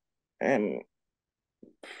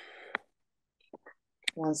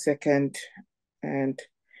 second, and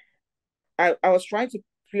I was trying to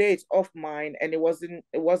play it off mine, and it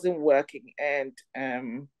wasn't working. And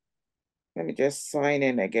let me just sign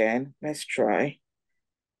in again. Let's try.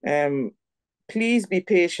 please be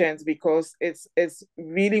patient, because it's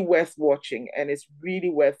really worth watching and it's really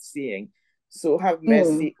worth seeing. So have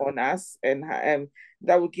mercy on us, and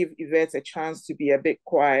that will give Yvette a chance to be a bit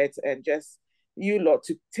quiet and just you Lord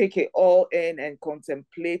to take it all in and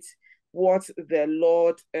contemplate what the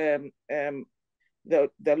Lord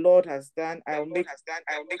the Lord has done. I'll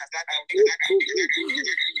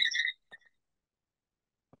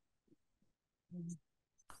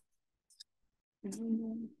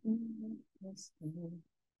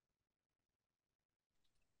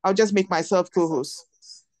just make myself co-host,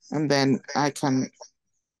 and then I can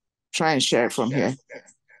try and share it from here.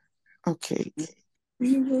 Okay.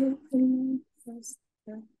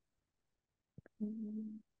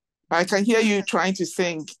 I can hear you trying to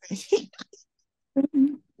sing.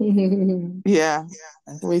 Yeah.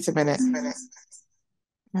 Wait a minute.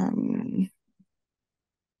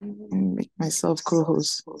 Make myself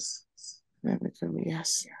co-host. There we go.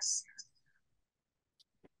 Yes.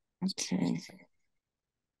 Okay.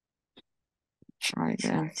 Try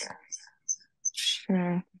again.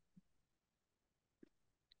 Sure.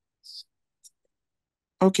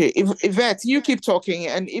 Okay, Yvette, you keep talking,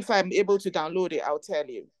 and if I'm able to download it, I'll tell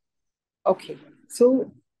you. Okay,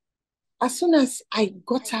 so as soon as I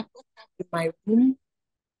got up in my room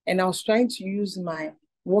and I was trying to use my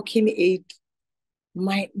walking aid,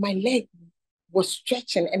 my leg was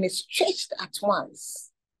stretching, and it stretched at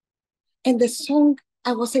once. And the song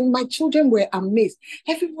I was saying, my children were amazed.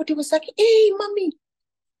 Everybody was like, hey, mommy,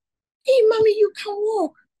 you can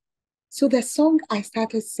walk. So the song I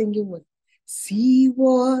started singing was, see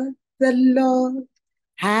what the Lord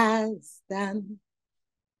has done.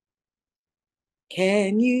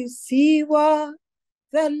 Can you see what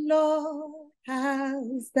the Lord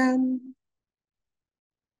has done?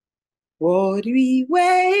 What we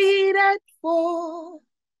waited for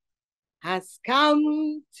has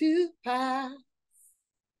come to pass.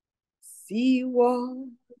 See what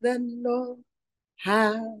the Lord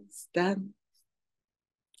has done.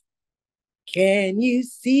 Can you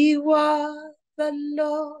see what the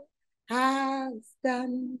Lord has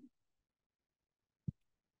done?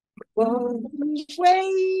 What we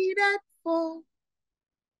waited for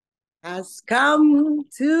has come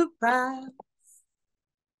to pass.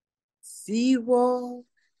 See what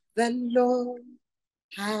the Lord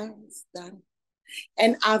has done.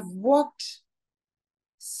 And I've walked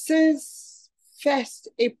since 1st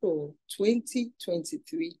April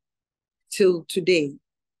 2023 till today.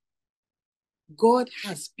 God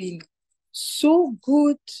has been so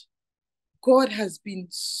good. God has been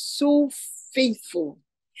so faithful.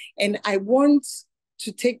 And I want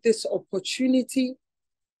to take this opportunity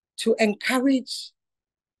to encourage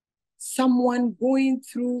someone going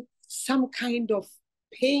through some kind of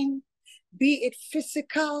pain, be it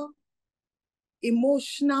physical,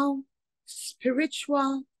 emotional,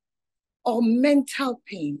 spiritual, or mental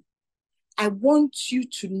pain. I want you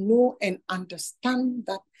to know and understand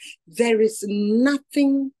that there is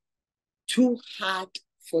nothing too hard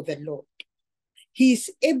for the Lord. He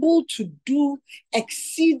is able to do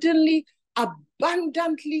exceedingly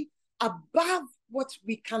abundantly above what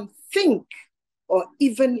we can think or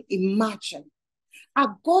even imagine.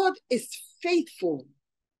 Our God is faithful.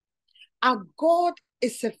 Our God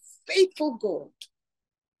is a faithful God.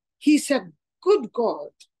 He's a good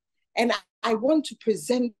God. And I want to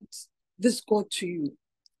present this God to you.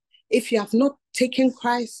 If you have not taken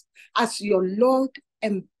Christ as your Lord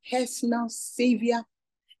and personal Savior,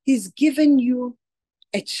 He's given you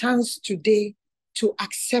a chance today to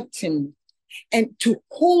accept Him and to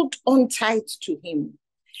hold on tight to Him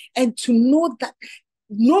and to know that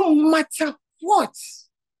no matter what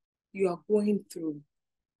you are going through,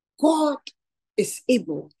 God is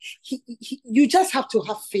able. You just have to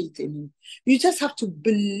have faith in Him. You just have to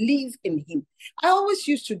believe in Him. I always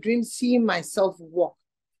used to dream seeing myself walk,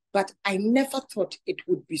 but I never thought it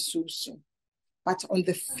would be so soon. But on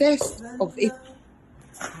the 1st of April,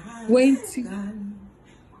 20,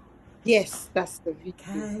 yes, that's the video.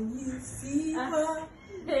 Can you see what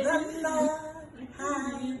the Lord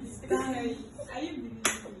has done?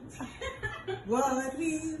 What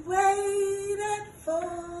we waited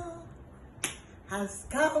for has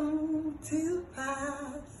come to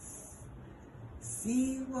pass.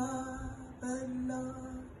 See what the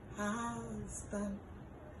Lord has done.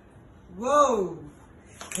 Whoa!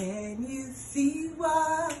 Can you see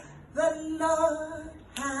what the Lord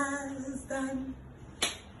has done?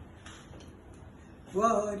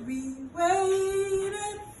 What we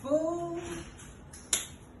waited for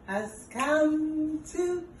has come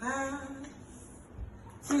to pass.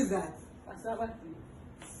 Who's that?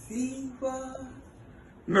 See what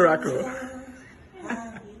Miracle. the Lord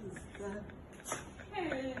has done.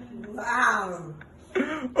 Wow.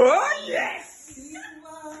 Oh, yes. See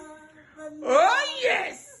what the Oh,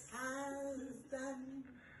 yes. has done.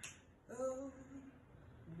 Oh,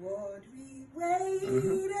 what we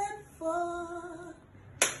waited for,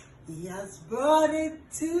 He has brought it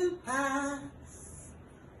to pass.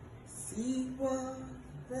 See what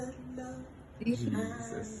the Lord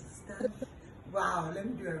has done. Wow, let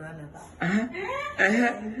me do a runabout.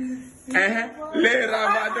 Le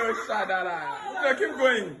Rabado Shadara. No, keep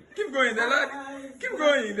going. Keep going. The Lord, keep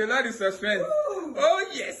going. The Lord is your strength. Oh,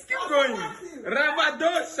 yes. Keep going.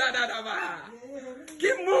 Rabado Shadadaba.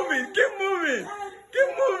 Keep moving. Keep moving. Keep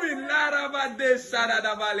moving. La Rabade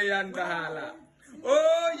Shadadaba Leandahala.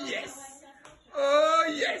 Oh, yes. Oh,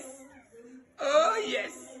 yes. Oh,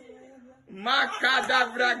 yes.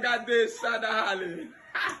 Makadabragade Shadahali.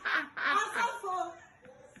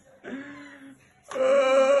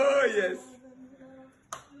 Oh, yes.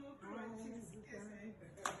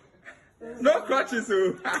 No crutches.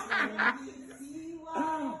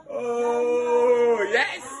 Oh,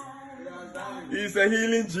 yes. He's a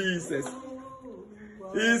healing Jesus.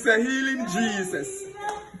 He's a healing Jesus.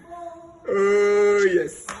 Oh,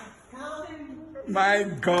 yes. My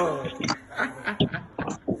God.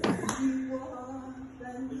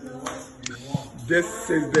 This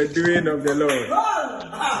is the doing of the Lord.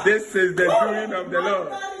 This is the doing of the Lord.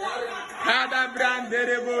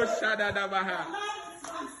 Kadabranderebo shadadabaha.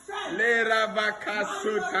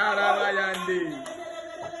 Lerabakasutarabayandi.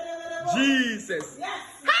 Jesus.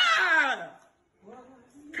 Ha!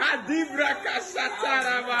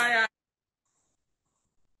 Kadibrakashatarabaya.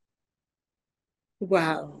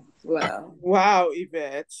 Wow. Wow. Wow,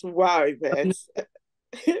 Yvette. Wow, Yvette.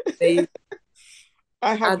 They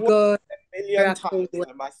I are have watched God it a million miracle. times,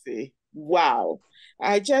 I must say. Wow.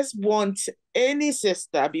 I just want any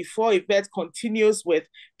sister, before Yvette continues with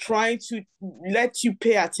trying to let you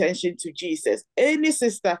pay attention to Jesus, any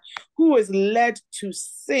sister who is led to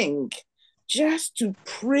sing, just to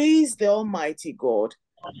praise the Almighty God,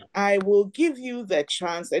 I will give you the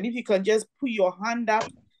chance. And if you can just put your hand up,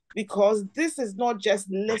 because this is not just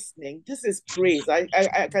listening, this is praise. I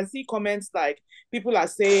can see comments like people are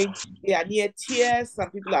saying they are near tears,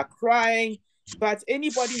 some people are crying. But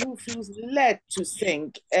anybody who feels led to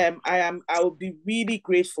sing, I will be really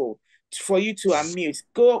grateful for you to unmute.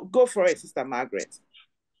 Go for it, Sister Margaret.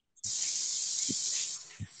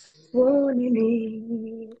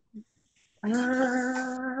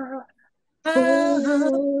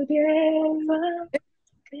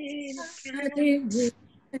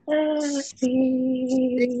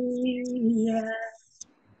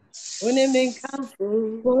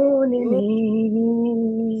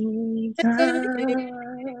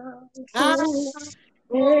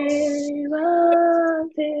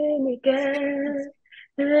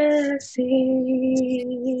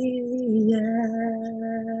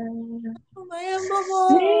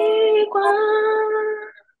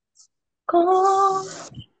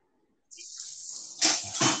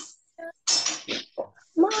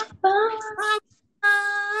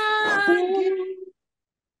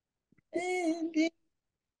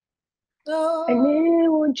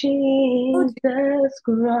 Jesus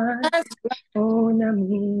Christ, oh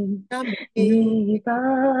nami,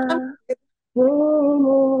 niba,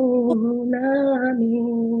 oh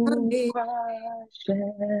nami, kwashe,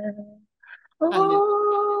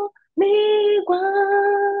 oh migwa,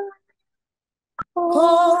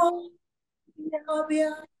 oh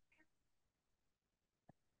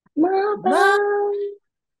maba,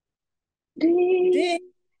 di,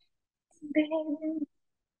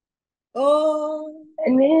 Oh,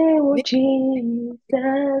 name of Jesus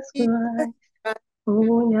Christ,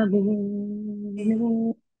 oh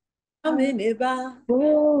nami, Amineba.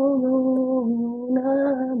 oh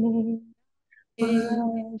nami,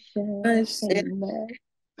 kwashe, amen.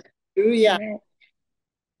 Hallelujah. Amen.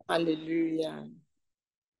 Hallelujah.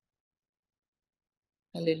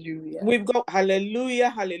 Hallelujah. We've got hallelujah,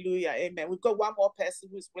 hallelujah, amen. We've got one more person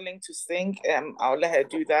who's willing to sing. I'll let her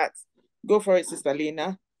do that. Go for it, Sister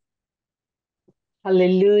Lena.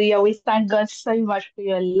 Hallelujah. We thank God so much for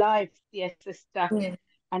your life, dear sister.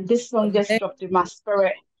 And this song just dropped in my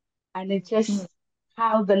spirit. And it's just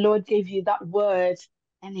how the Lord gave you that word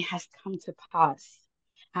and it has come to pass.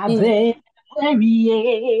 Abe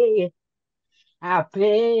muerie,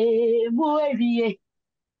 abe muerie,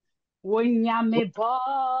 wonyame bo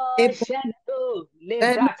shendo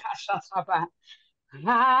lebraka shasaba.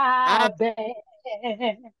 Abe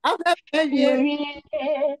muerie,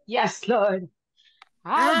 yes, Lord.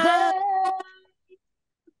 Abe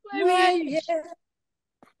muerie,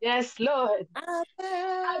 yes, Lord.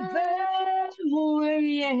 Abe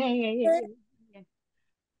muerie.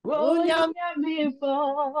 Onyame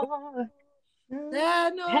bo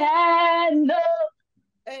Hello. hello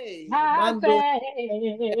Hey, Mando.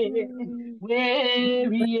 happen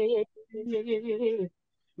weary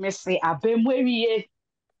Missy abe weary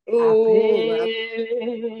Oh,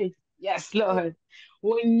 abe. Yes, Lord.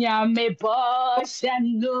 Onyame bo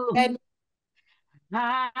hello and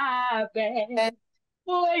happen Abba,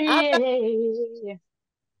 weary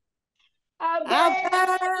abe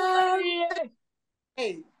Abba, weary.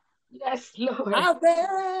 hey, Yes, Lord. Abba,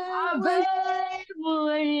 Abe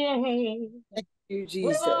weary. thank you,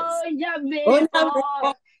 Jesus. Onyame Onyame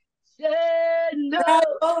bo hello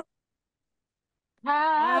Hello.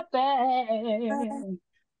 happen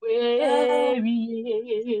weary.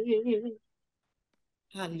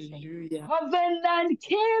 Hallelujah. Covenant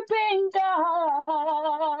keeping God.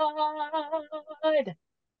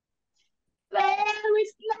 There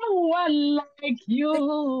is no one like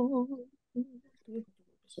you.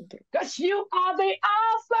 Because you are the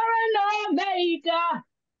Alpha and Omega.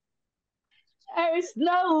 There is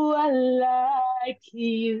no one like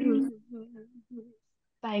you.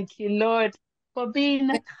 Thank you, Lord, for being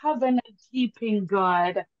a covenant keeping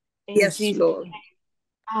God. In Yes, Jesus' Lord. name.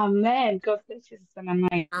 Amen. God bless you, Sister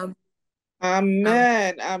Nanai.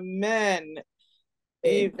 Amen. Amen.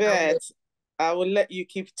 Yvette, I will let you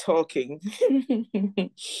keep talking.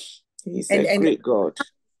 He's a great God.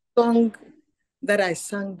 Song that I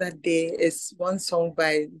sang that day is one song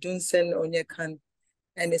by Dunsen Onyekan,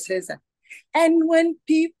 and it says that, and when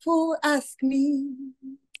people ask me,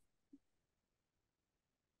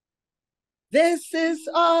 this is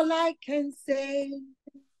all I can say.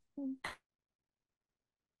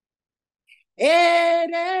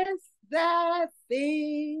 It is the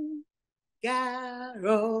finger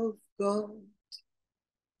of God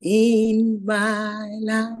in my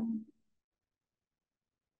life.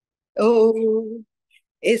 Oh,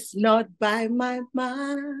 it's not by my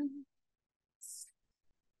mind.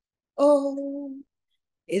 Oh,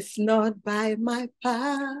 it's not by my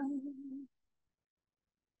power.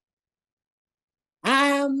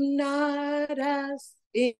 I'm not as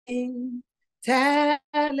intelligent,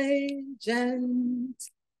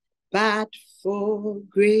 but for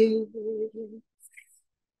grace.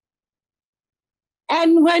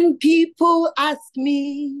 And when people ask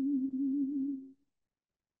me,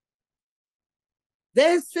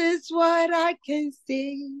 this is what I can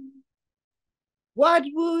say. What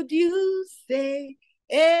would you say?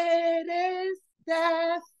 It is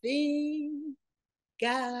the finger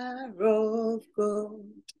of God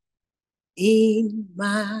in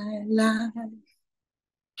my life.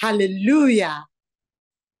 Hallelujah.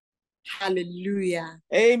 Hallelujah.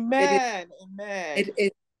 Amen. It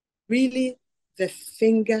is really the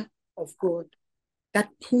finger of God that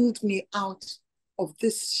pulled me out of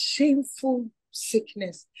this shameful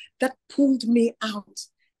sickness, that pulled me out.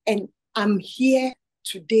 And I'm here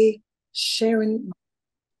today sharing my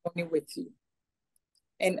money with you.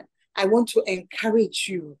 And I want to encourage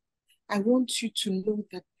you. I want you to know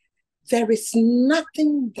that there is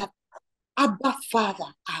nothing that Abba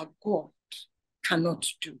Father, our God, cannot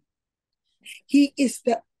do. He is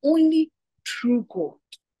the only true God.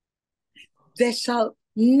 There shall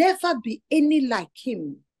never be any like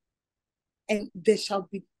him, and there shall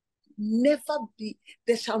never be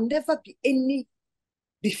any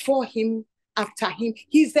before him, after him.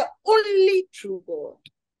 He's the only true God.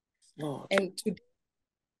 Lord. And today,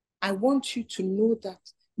 I want you to know that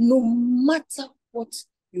no matter what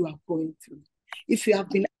you are going through, if you have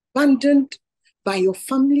been abandoned by your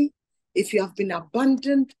family, if you have been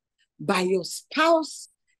abandoned by your spouse,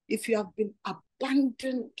 if you have been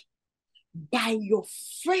abandoned by your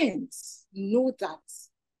friends, know that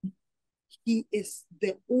he is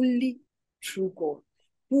the only true God,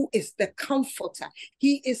 who is the comforter.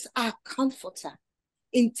 He is our comforter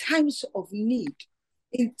in times of need,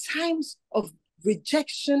 in times of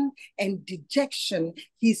rejection and dejection.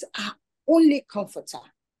 He's our only comforter,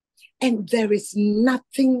 and there is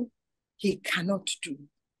nothing he cannot do.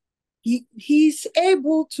 He's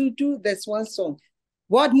able to do this one song,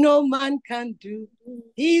 what no man can do.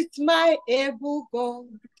 He's my able God,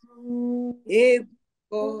 able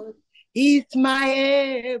God. He's my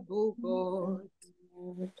able God,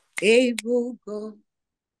 able God.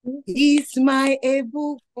 He's my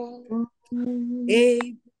able God,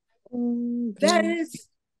 able. There is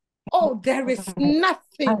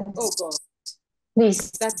nothing, oh God,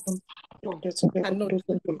 Please. that God cannot do.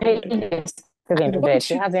 To go to bed.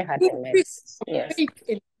 She hasn't had a minute. Yes.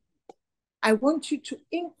 I want you to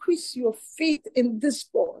increase your faith in this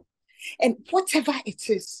God. And whatever it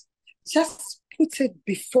is, just put it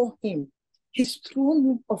before him his throne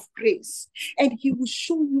room of grace, and he will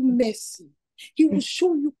show you mercy. He will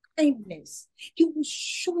show you kindness. He will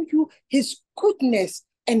show you his goodness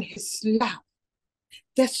and his love.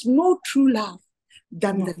 There's no true love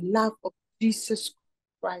than the love of Jesus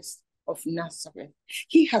Christ of Nazareth.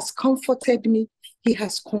 He has comforted me. He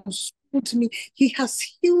has consoled me. He has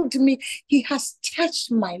healed me. He has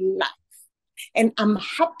touched my life. And I'm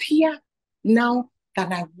happier now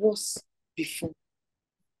than I was before,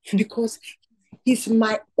 because he's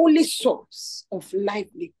my only source of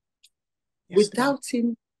livelihood. Without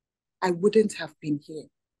him, I wouldn't have been here.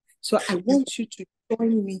 So I want you to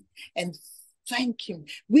join me and thank him.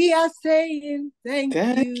 We are saying thank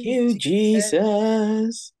you,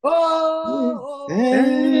 Jesus. Oh,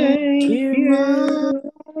 thank you,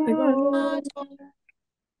 Lord.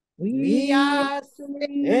 We are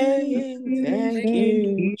saying thank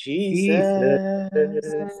you, Jesus.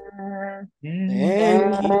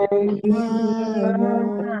 Thank you,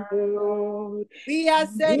 my Lord. We are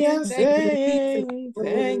saying thank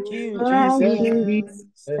you, Jesus.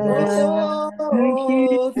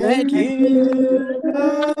 Oh, thank you,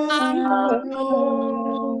 my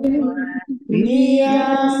Lord. We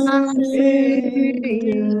are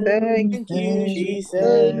saying thank you,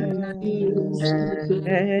 Jesus.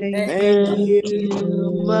 Thank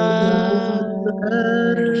you, my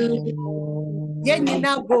Lord.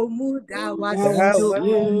 Yenina bomuda was you.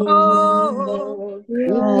 Oh,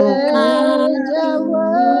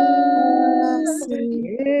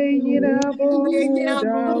 Yenina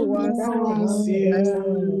bomuda was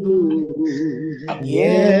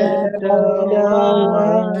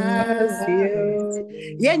you.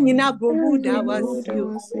 Yenina bomuda was you.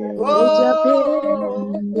 Oh,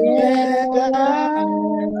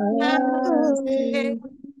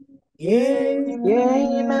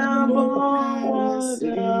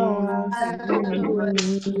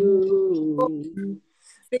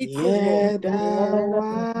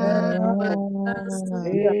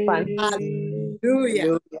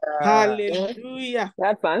 Hallelujah.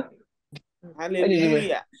 That's fun.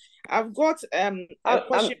 Hallelujah. I've got a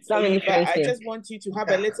question for you, but I just want you to have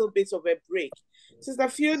a little bit of a break. Sister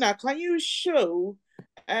Fiona, can you show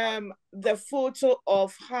the photo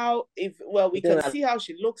of how, we can see how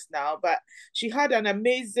she looks now, but she had an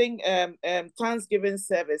amazing Thanksgiving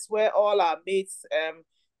service where all our mates,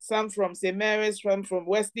 some from St. Mary's, from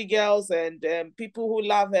Wesley Girls, and people who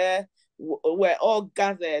love her were all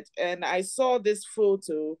gathered. And I saw this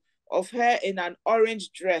photo of her in an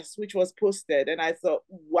orange dress, which was posted. And I thought,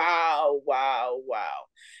 wow, wow, wow.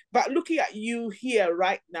 But looking at you here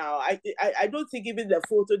right now, I don't think even the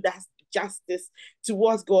photo does justice to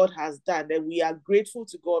what God has done. And we are grateful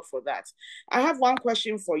to God for that. I have one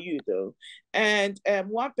question for you, though. And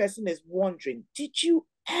one person is wondering, did you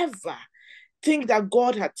ever think that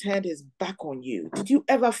God had turned his back on you? Did you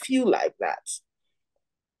ever feel like that?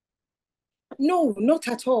 No, not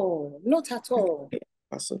at all. Not at all.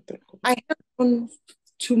 I held on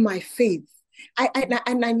to my faith.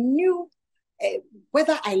 And I knew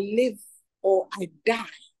whether I live or I die,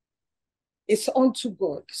 it's unto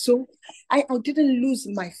God. So I didn't lose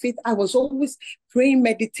my faith. I was always praying,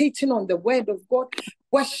 meditating on the word of God,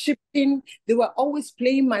 worshiping. They were always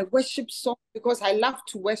playing my worship song because I love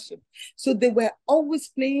to worship. So they were always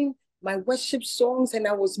playing my worship songs, and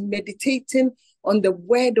I was meditating on the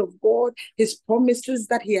word of God, his promises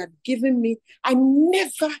that he had given me. I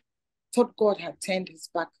never thought God had turned his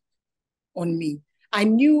back on me. I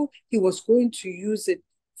knew he was going to use it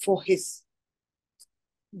for his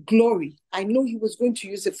glory. I know he was going to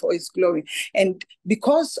use it for his glory. And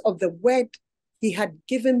because of the word he had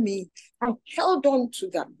given me, I held on to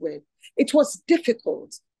that word. It was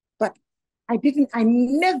difficult, but I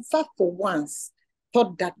never for once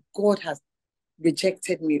thought that God has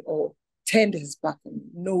rejected me or turned his back on me.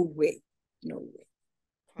 No way. No way.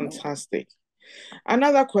 Fantastic.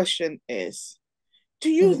 Another question is, do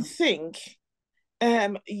you think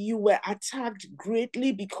you were attacked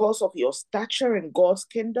greatly because of your stature in God's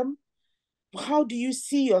kingdom? How do you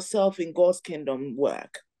see yourself in God's kingdom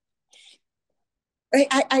work?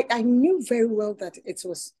 I knew very well that it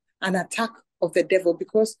was an attack of the devil,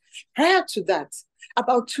 because prior to that,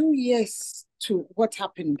 about 2 years to what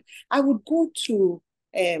happened, I would go to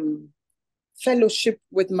fellowship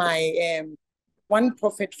with my one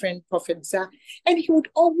prophet friend, Prophet Zah, and he would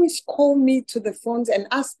always call me to the front and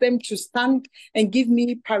ask them to stand and give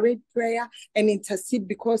me parade prayer and intercede,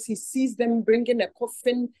 because he sees them bringing a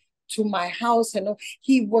coffin to my house. And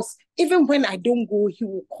he was, even when I don't go, he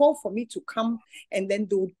will call for me to come, and then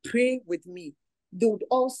they would pray with me. They would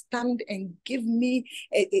all stand and give me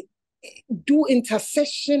do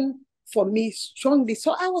intercession for me strongly.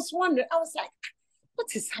 So I was wondering, I was like, what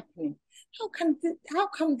is happening? How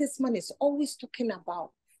come this man is always talking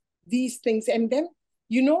about these things? And then,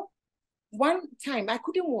 one time I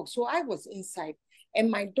couldn't walk, so I was inside. And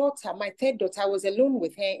my daughter, my third daughter, I was alone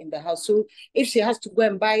with her in the house. So if she has to go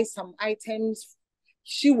and buy some items,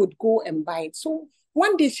 she would go and buy it. So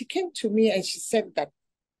one day she came to me and she said that,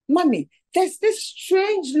 Mommy, there's this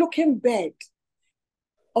strange looking bed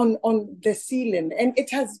on the ceiling, and it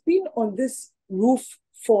has been on this roof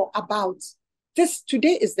for about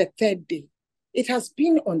today is the third day. It has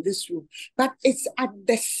been on this roof, but it's at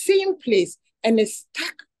the same place and it's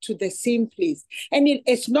stuck to the same place. And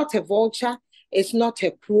it's not a vulture, it's not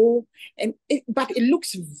a crow, but it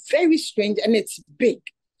looks very strange and it's big.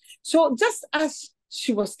 So just as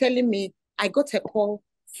she was telling me, I got a call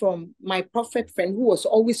from my prophet friend who was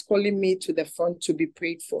always calling me to the front to be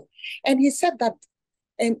prayed for. And he said that,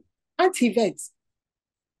 Auntie Yvette,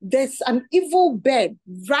 there's an evil bird,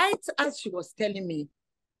 right as she was telling me.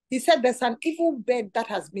 He said there's an evil bird that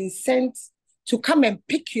has been sent to come and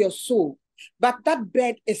pick your soul, but that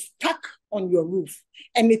bird is stuck on your roof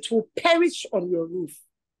and it will perish on your roof.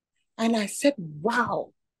 And I said,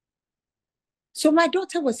 wow. So my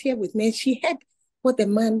daughter was here with me and she heard what the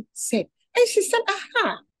man said. And she said,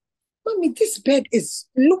 aha, Mommy, this bird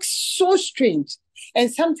looks so strange.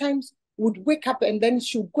 And sometimes would wake up and then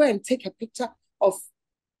she'll go and take a picture of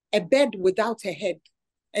a bird without a head,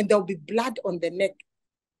 and there'll be blood on the neck,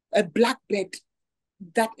 a black bird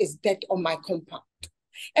that is dead on my compound.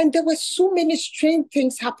 And there were so many strange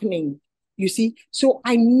things happening, you see. So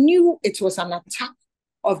I knew it was an attack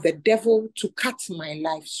of the devil to cut my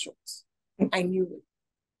life short. I knew it.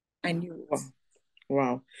 I knew it.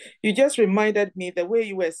 Wow. You just reminded me the way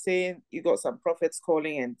you were saying you got some prophets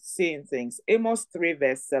calling and saying things. Amos 3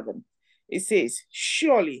 verse 7. It says,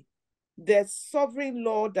 surely the sovereign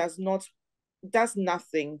Lord does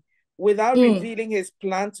nothing without revealing his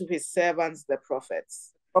plan to his servants, the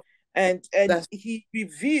prophets. And he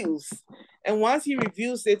reveals, and once he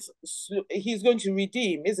reveals it, he's going to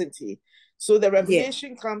redeem, isn't he? So the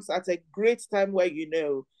revelation comes at a great time where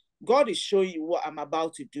God is showing you what I'm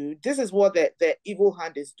about to do. This is what the evil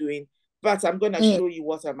hand is doing, but I'm going to show you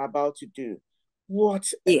what I'm about to do.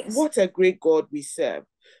 What a great God we serve.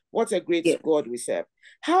 What a great God we serve.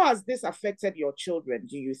 How has this affected your children,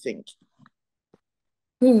 do you think?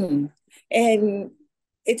 And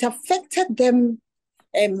it affected them.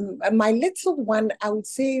 My little one, I would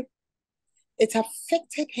say it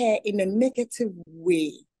affected her in a negative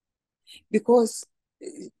way, because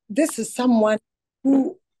this is someone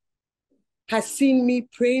who has seen me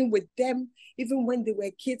praying with them, even when they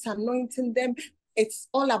were kids, anointing them. It's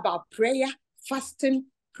all about prayer, fasting,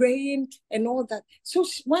 praying, and all that. So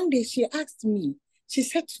one day she asked me, she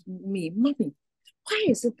said to me, Mommy, why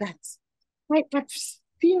is it that I've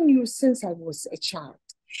seen you since I was a child?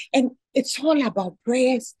 And it's all about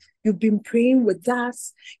prayers. You've been praying with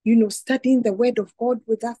us, studying the word of God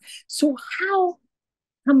with us. So how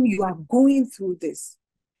come you are going through this?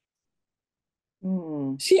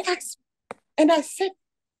 She asked me, and I said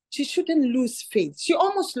she shouldn't lose faith. She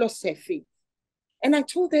almost lost her faith. And I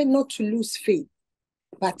told her not to lose faith,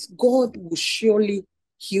 but God will surely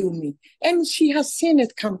heal me. And she has seen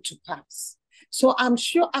it come to pass. So I'm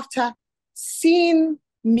sure after seeing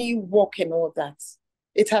me walk and all that,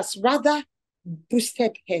 it has rather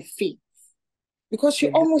boosted her faith, because she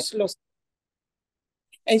almost lost.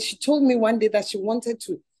 And she told me one day that she wanted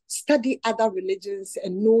to study other religions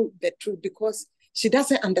and know the truth, because she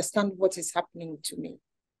doesn't understand what is happening to me.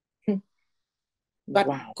 But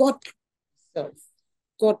God proved himself.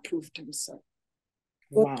 God proved himself.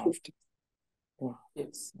 God proved himself.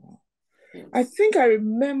 Yes. I think I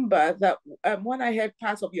remember that when I heard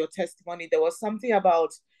part of your testimony, there was something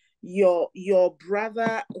about your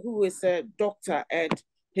brother who is a doctor and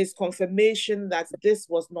his confirmation that this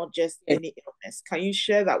was not just any illness. Can you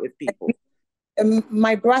share that with people?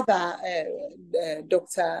 My brother,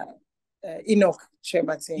 Dr. Enoch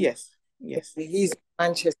Chebatin. Yes. He's in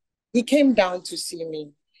Manchester. He came down to see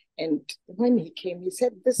me. And when he came, he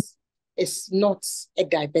said, this is not a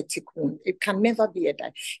diabetic wound. It can never be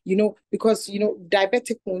because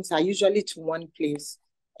diabetic wounds are usually to one place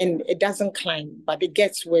and it doesn't climb, but it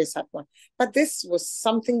gets worse at one. But this was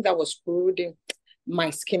something that was corroding my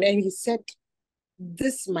skin. And he said,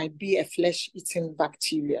 this might be a flesh-eating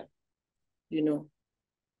bacteria,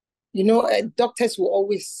 doctors will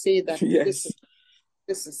always say that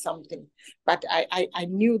this is something, but I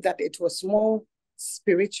knew that it was more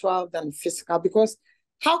spiritual than physical, because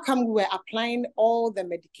how come we were applying all the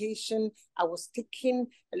medication? I was taking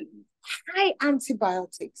high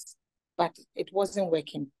antibiotics, but it wasn't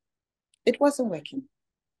working. It wasn't working.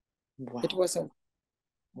 Wow. It wasn't.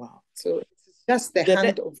 Wow. So it's just the The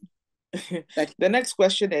hand of that. The next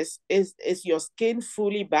question is your skin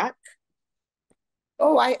fully back?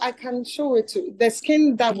 Oh, I can show it to you. The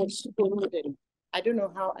skin that was golden. I don't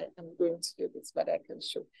know how I am going to do this, but I can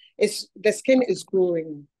show. The skin is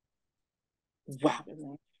growing.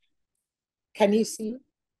 Wow. Can you see?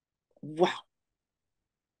 Wow.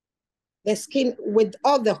 The skin with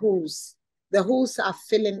all the holes are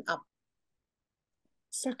filling up.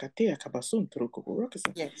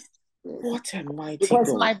 Yes. What a mighty because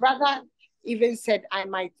God. my brother even said I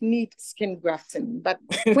might need skin grafting. But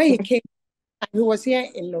when he came, he was here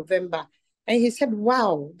in November, and he said,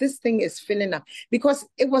 wow, this thing is filling up. Because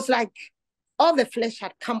it was like all the flesh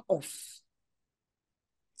had come off.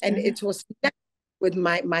 And it was left with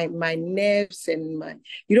my nerves and my,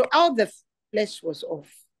 all the flesh was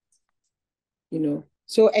off.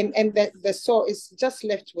 So, and the sore is just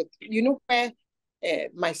left with, where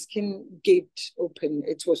my skin gaped open,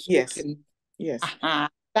 it was open. Yes.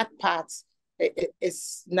 That part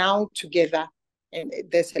is now together, and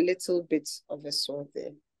there's a little bit of a sore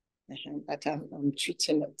there. But I'm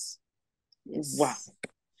treating it. Yes. Wow.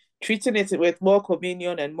 Treating it with more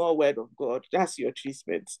communion and more word of God. That's your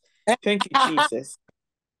treatment. Thank you, Jesus.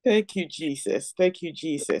 Thank you, Jesus. Thank you,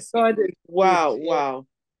 Jesus. Wow, wow.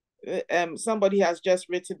 Somebody has just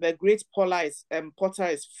written the great Potter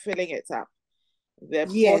is filling it up. The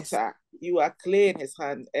Potter, you are clay in his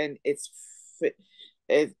hand, and it's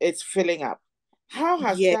filling up. How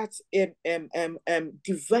has that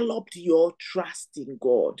developed your trust in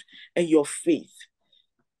God and your faith?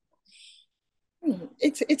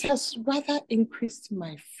 It has rather increased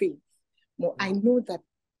my faith. More, I know that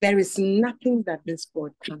there is nothing that this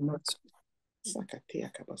God cannot do.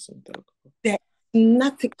 There's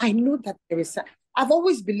nothing. I know that there is. I've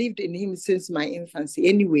always believed in him since my infancy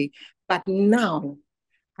anyway, but now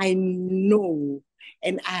I know,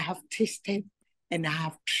 and I have tasted, and I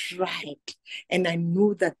have tried, and I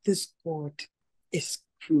know that this God is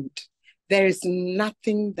good. There is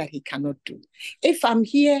nothing that he cannot do. If I'm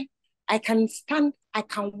here, I can stand, I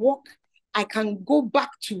can walk, I can go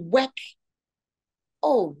back to work.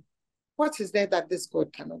 Oh, what is there that this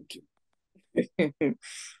God cannot do?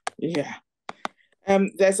 Yeah.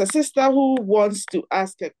 There's a sister who wants to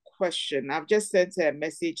ask a question. I've just sent her a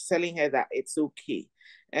message telling her that it's okay,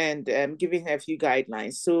 and giving her a few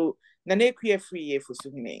guidelines. So,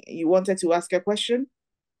 you wanted to ask a question?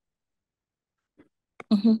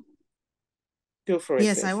 Mm-hmm. Go for it.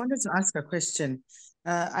 Yes, I wanted to ask a question.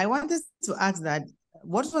 I wanted to ask that,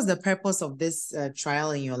 what was the purpose of this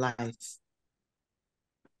trial in your life?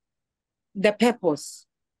 The purpose?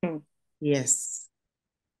 Yes.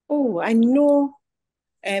 Oh, I know.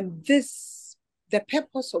 The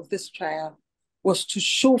purpose of this trial was to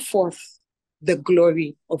show forth the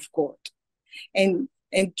glory of God, and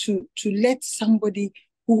to let somebody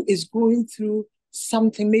who is going through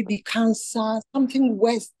something, maybe cancer, something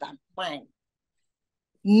worse than mine,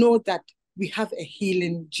 know that we have a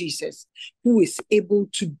healing Jesus who is able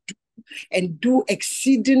to do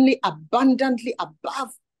exceedingly abundantly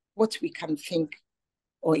above what we can think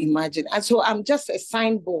or imagine. And so I'm just a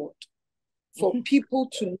signboard for people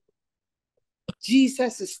to know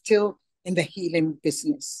Jesus is still in the healing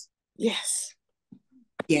business. Yes.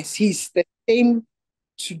 Yes, he's the same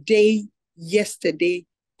today, yesterday,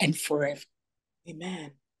 and forever.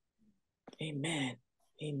 Amen. Amen.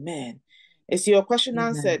 Amen. Is your question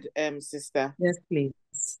answered, sister? Yes, please.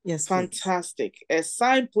 Yes, fantastic. Please. A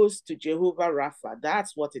signpost to Jehovah Rapha.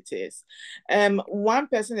 That's what it is. One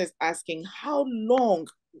person is asking, how long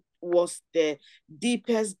was the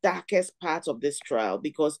deepest, darkest part of this trial?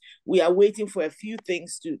 Because we are waiting for a few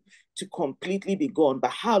things to completely be gone.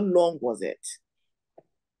 But how long was it?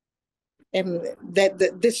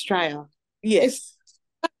 This trial? Yes.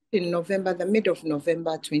 In November, the mid of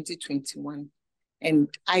November 2021. And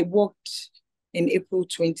I walked in April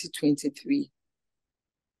 2023.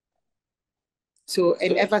 So,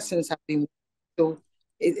 and ever since I've been, so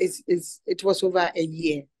it was over a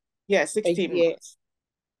year. Yeah, 16 months.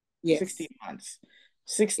 Yes. 16 months.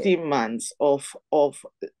 16 months of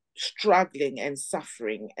struggling and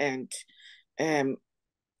suffering. And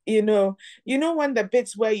you know when the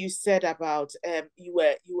bits where you said about you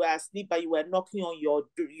were asleep, but you were knocking on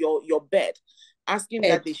your bed, asking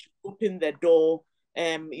that they should open the door.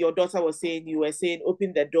 Your daughter was saying, you were saying,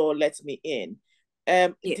 open the door, let me in.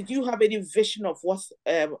 Did you have any vision of what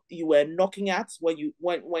you were knocking at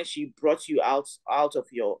when she brought you out of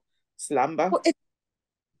your slumber? Well,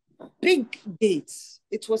 big gates.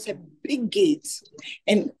 It was a big gate,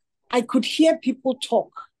 and I could hear people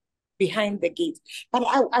talk behind the gate. But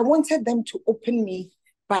I wanted them to open me,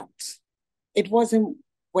 but it wasn't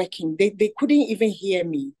working. They couldn't even hear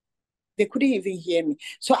me. They couldn't even hear me.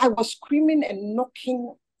 So I was screaming and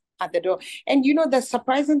knocking at the door. And the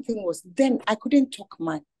surprising thing was then I couldn't talk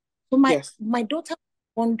much. So my daughter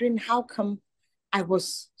was wondering how come I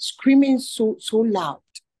was screaming so loud.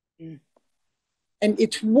 And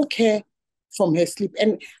it woke her from her sleep.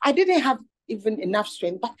 And I didn't have even enough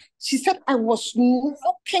strength, but she said I was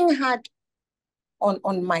knocking hard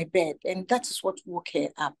on my bed, and that is what woke her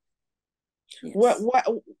up. Yes. What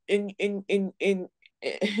in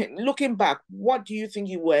looking back, what do you think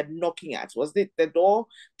you were knocking at? Was it the door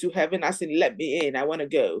to heaven asking, let me in, I want to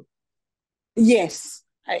go? Yes,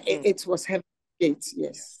 it was heaven's gates.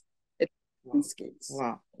 Yes.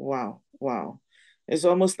 Wow. It's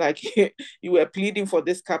almost like you were pleading for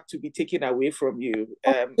this cup to be taken away from you.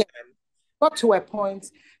 Got to a point,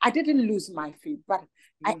 I didn't lose my faith, but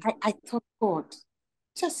I thought, God,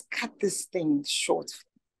 just cut this thing short.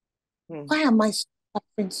 Why am I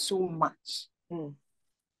suffering so much?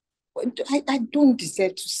 I don't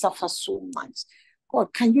deserve to suffer so much.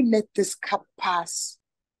 God, can you let this cup pass?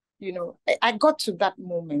 I got to that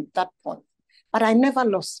moment, that point, but I never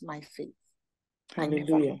lost my faith.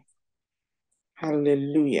 Hallelujah.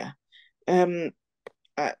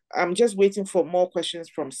 I'm just waiting for more questions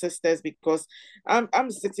from sisters because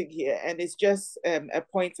I'm sitting here and it's just a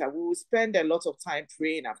pointer. We will spend a lot of time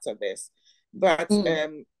praying after this, but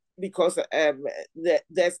because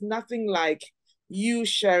there's nothing like you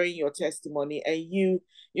sharing your testimony and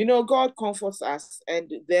God comforts us,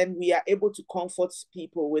 and then we are able to comfort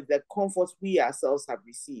people with the comfort we ourselves have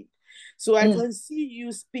received. So I can see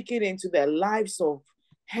you speaking into the lives of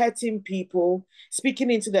hurting people,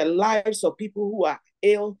 speaking into the lives of people who are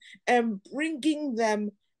ill, and bringing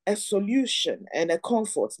them a solution and a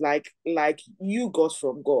comfort like you got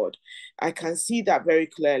from God. I can see that very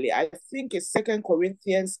clearly. I think it's 2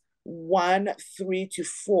 Corinthians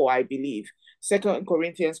 1:3-4, I believe. 2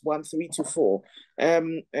 Corinthians 1:3-4.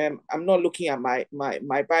 I'm not looking at my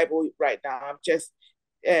Bible right now. I'm just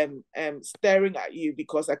staring at you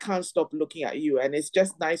because I can't stop looking at you, and it's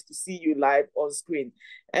just nice to see you live on screen.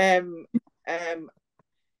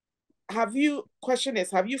 Question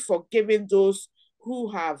is, have you forgiven those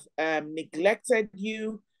who have neglected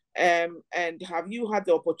you, and have you had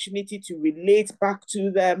the opportunity to relate back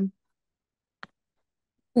to them?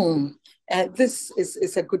 This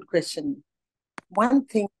is a good question. One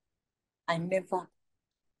thing I never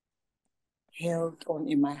held on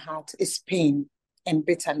in my heart is pain and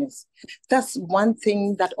bitterness. That's one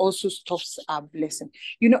thing that also stops our blessing.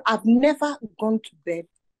 I've never gone to bed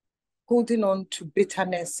holding on to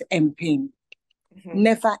bitterness and pain.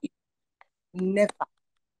 Never.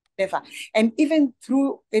 And even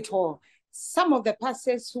through it all, some of the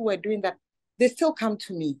pastors who were doing that, they still come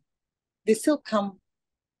to me. They still come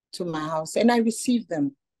to my house, and I receive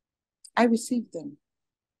them.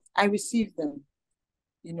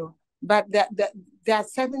 But there are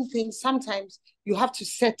certain things, sometimes you have to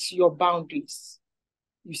set your boundaries.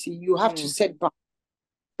 You see, you have to set boundaries.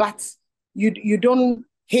 But you don't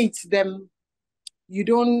hate them. You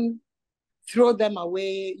don't throw them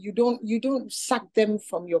away. You don't suck them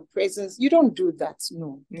from your presence. You don't do that.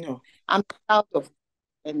 No. I'm proud of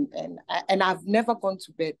it. And I've never gone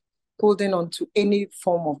to bed holding on to any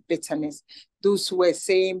form of bitterness. Those who were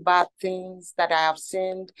saying bad things that I have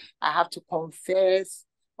sinned, I have to confess,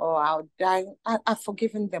 or I'll die. I've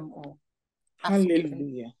forgiven them all.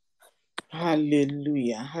 Hallelujah.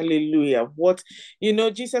 What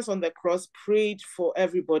Jesus on the cross prayed for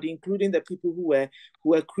everybody, including the people who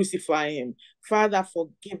were crucifying him. Father,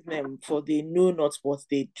 forgive them, for they know not what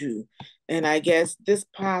they do. And I guess this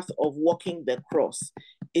path of walking the cross,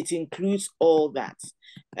 it includes all that.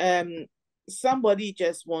 Somebody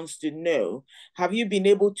just wants to know, have you been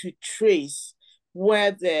able to trace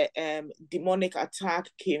where the demonic attack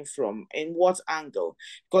came from, in what angle?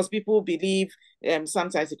 Because people believe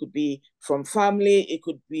sometimes it could be from family, it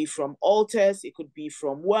could be from altars, it could be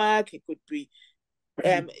from work, it could be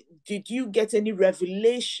did you get any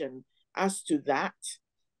revelation as to that?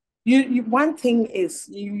 One thing is,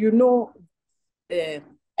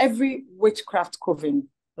 every witchcraft coven,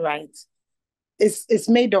 right, is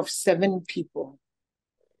made of 7 people.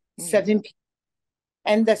 7 people.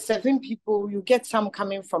 And the 7 people, you get some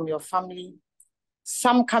coming from your family,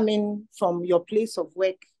 some coming from your place of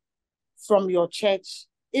work, from your church,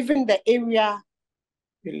 even the area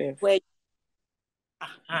you live. Where.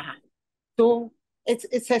 So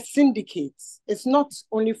it's a syndicate. It's not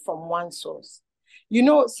only from one source.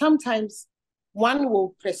 Sometimes one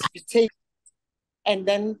will precipitate and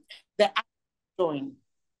then the other join.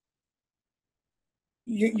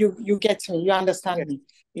 You get me, you understand Yes. me.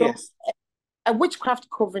 So Yes. a witchcraft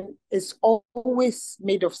coven is always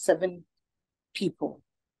made of 7 people,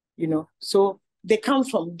 so they come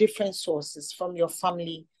from different sources, from your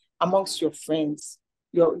family, amongst your friends,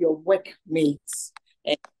 your workmates,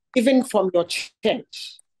 and even from your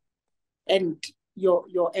church and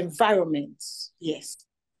your environments, yes,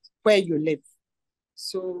 where you live.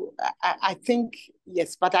 So I think,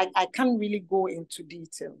 yes, but I can't really go into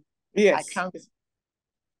detail. Yes. I can't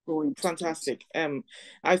go into Fantastic.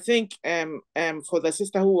 I think for the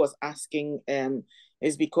sister who was asking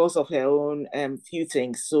is because of her own few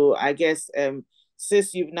things. So I guess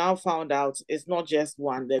sis, you've now found out it's not just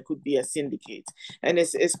one, there could be a syndicate. And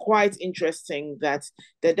it's quite interesting that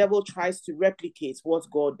the devil tries to replicate what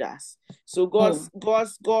God does. So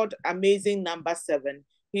God, amazing number 7.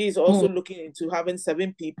 He is also looking into having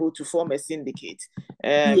 7 people to form a syndicate.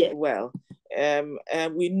 Well,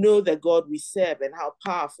 and we know the God we serve and how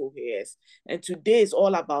powerful he is. And today is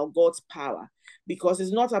all about God's power, because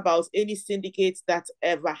it's not about any syndicates that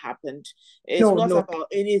ever happened. It's not about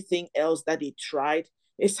anything else that he tried.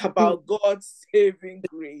 It's about God's saving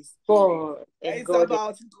grace. It's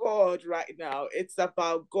about God right now. It's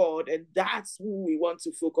about God, and that's who we want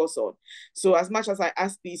to focus on. So as much as I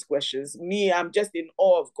ask these questions, I'm just in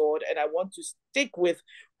awe of God, and I want to stick with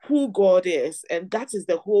who God is. And that is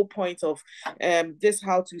the whole point of this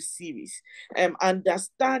How To series.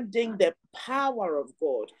 Understanding the power of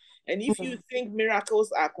God. And if you think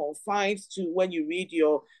miracles are confined to when you read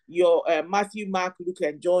your Matthew, Mark, Luke,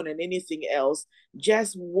 and John and anything else,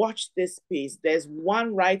 just watch this space. There's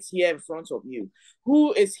one right here in front of you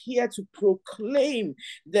who is here to proclaim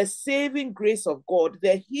the saving grace of God,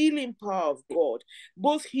 the healing power of God,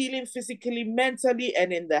 both healing physically, mentally,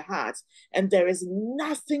 and in the heart. And there is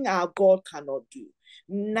nothing our God cannot do.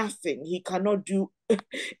 Nothing. He cannot do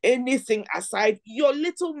anything aside. Your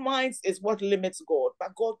little minds is what limits God,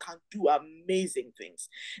 but God can do amazing things.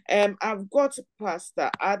 I've got Pastor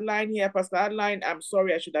Adeline here. Pastor Adeline, I'm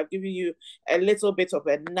sorry, I should have given you a little bit of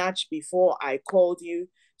a nudge before I called you.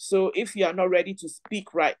 So if you are not ready to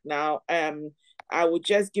speak right now, I will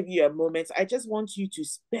just give you a moment. I just want you to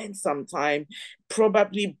spend some time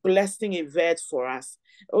probably blessing Yvette for us.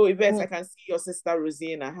 Oh, Yvette, I can see your sister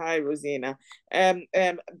Rosina. Hi, Rosina.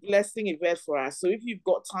 Blessing Yvette for us. So if you've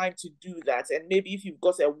got time to do that, and maybe if you've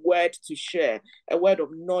got a word to share, a word of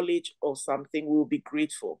knowledge or something, we'll be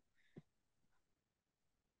grateful.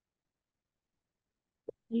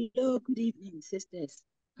 Hello, good evening, sisters.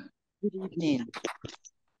 Good evening.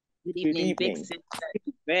 Good evening, big sister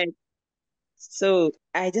Yvette. So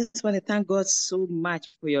I just want to thank God so much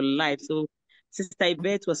for your life. So Sister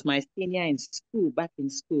Yvette was my senior in school, back in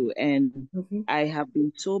school, and I have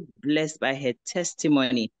been so blessed by her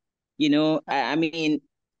testimony. I mean,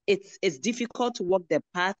 it's difficult to walk the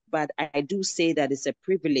path, but I do say that it's a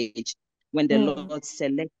privilege when the Lord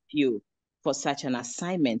selects you for such an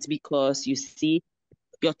assignment, because you see,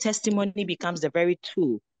 your testimony becomes the very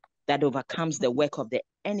tool that overcomes the work of the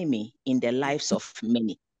enemy in the lives of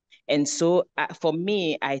many. And so for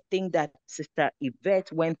me, I think that Sister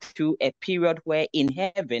Yvette went through a period where in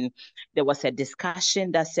heaven, there was a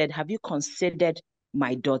discussion that said, have you considered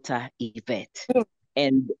my daughter Yvette?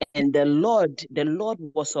 And the Lord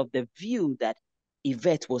was of the view that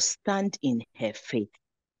Yvette will stand in her faith,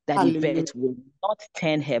 that Yvette will not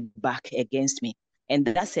turn her back against me. And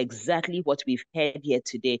that's exactly what we've heard here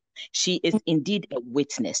today. She is indeed a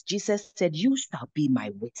witness. Jesus said, you shall be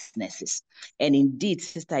my witnesses. And indeed,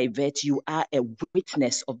 Sister Yvette, you are a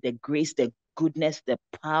witness of the grace, the goodness, the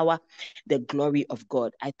power, the glory of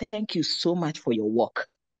God. I thank you so much for your work.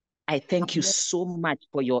 I thank you so much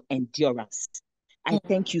for your endurance. I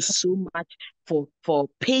thank you so much for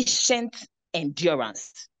patient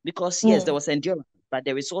endurance. Because yes, there was endurance, but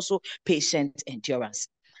there is also patient endurance.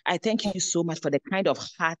 I thank you so much for the kind of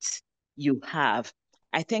heart you have.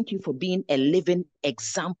 I thank you for being a living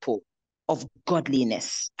example of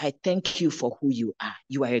godliness. I thank you for who you are.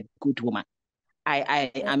 You are a good woman.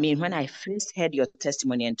 I mean, when I first heard your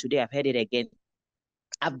testimony, and today I've heard it again,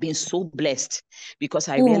 I've been so blessed, because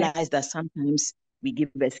I realized that sometimes we give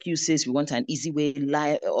excuses, we want an easy way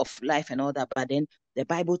of life and all that, but then the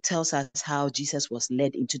Bible tells us how Jesus was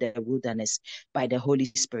led into the wilderness by the Holy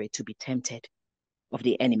Spirit to be tempted of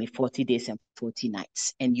the enemy 40 days and 40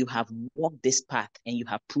 nights. And you have walked this path, and you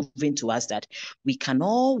have proven to us that we can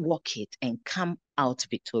all walk it and come out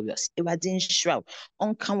victorious.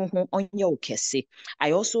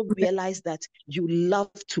 I also realized that you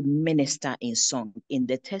love to minister in song. In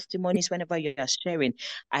the testimonies, whenever you are sharing,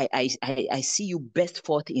 I see you burst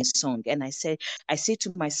forth in song. And I say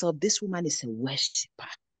to myself, this woman is a worshiper.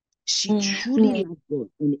 She truly loves God,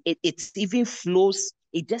 and it even flows,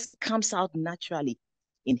 it just comes out naturally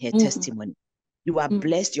in her testimony. You are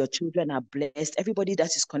blessed. Your children are blessed. Everybody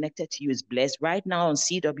that is connected to you is blessed. Right now on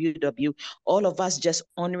CWW, all of us just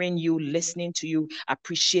honoring you, listening to you,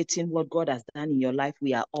 appreciating what God has done in your life.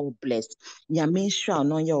 We are all blessed. In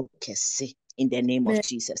the name of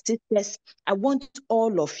Jesus. Sisters, I want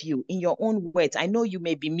all of you in your own words. I know you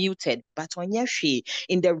may be muted, but in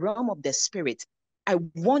the realm of the spirit, I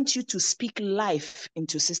want you to speak life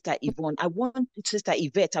into Sister Yvonne. Sister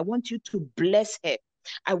Yvette, I want you to bless her.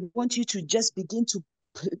 I want you to just begin to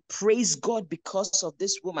praise God because of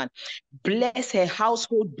this woman. Bless her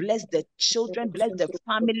household, bless the children, bless the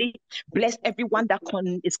family, bless everyone that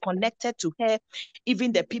is connected to her,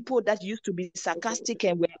 even the people that used to be sarcastic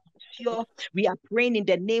and were sure. We are praying in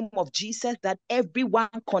the name of Jesus that everyone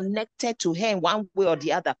connected to her in one way or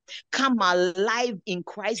the other come alive in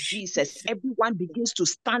Christ Jesus. Everyone begins to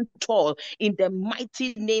stand tall in the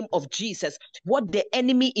mighty name of Jesus. What the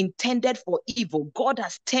enemy intended for evil, God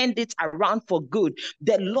has turned it around for good.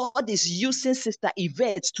 The Lord is using Sister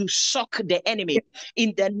Yvette to shock the enemy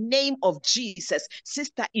in the name of Jesus.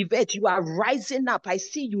 Sister Yvette, you are rising up. I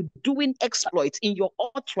see you doing exploits in your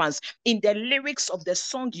utterance, in the lyrics of the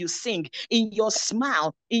song you sing, in your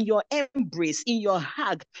smile, in your embrace, in your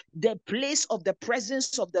hug, the place of the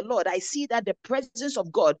presence of the Lord. I see that the presence of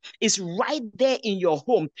God is right there in your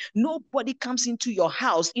home. Nobody comes into your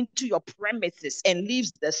house, into your premises and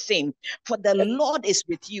leaves the same. For the Lord is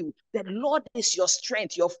with you. The Lord is your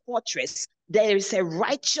strength, your fortress. There is a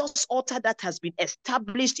righteous altar that has been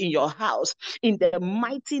established in your house in the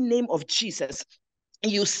mighty name of Jesus.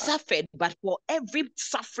 You suffered, but for every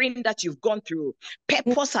suffering that you've gone through,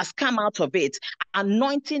 purpose has come out of it.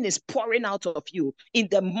 Anointing is pouring out of you in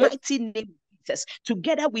the mighty name of Jesus.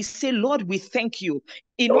 Together we say, Lord, we thank you.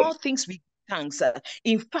 In all things we thanks.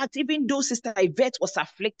 In fact, even though Sister Yvette was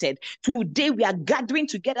afflicted, today we are gathering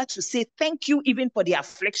together to say thank you even for the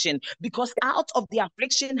affliction, because out of the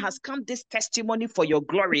affliction has come this testimony for your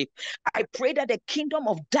glory. I pray that the kingdom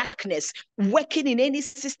of darkness working in any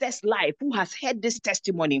sister's life who has heard this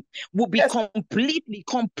testimony will be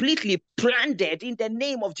completely plundered in the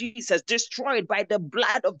name of Jesus, destroyed by the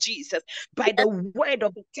blood of Jesus, by the word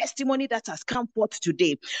of the testimony that has come forth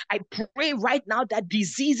today. I pray right now that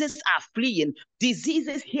diseases are fleeing.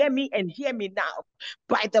 Diseases, hear me and hear me now.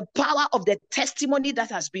 By the power of the testimony that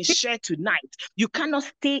has been shared tonight, you cannot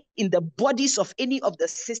stay in the bodies of any of the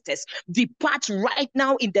sisters. Depart right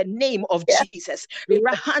now in the name of Jesus.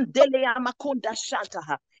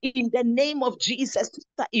 In the name of Jesus,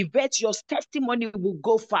 Sister Yvette, your testimony will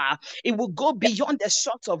go far. It will go beyond the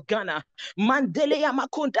shores of Ghana.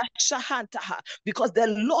 Because the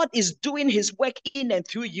Lord is doing his work in and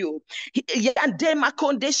through you.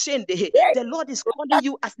 The Lord is calling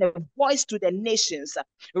you as a voice to the nations.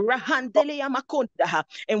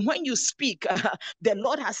 And when you speak, the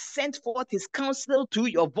Lord has sent forth his counsel through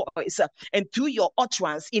your voice and through your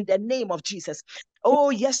utterance in the name of Jesus.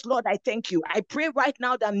 Oh, yes, Lord, I thank you. I pray right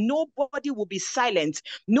now that nobody will be silent.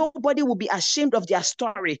 Nobody will be ashamed of their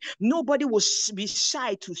story. Nobody will be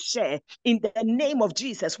shy to share in the name of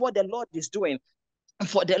Jesus what the Lord is doing.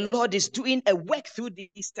 For the Lord is doing a work through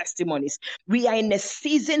these testimonies. We are in a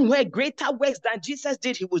season where greater works than Jesus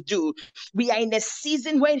did, he will do. We are in a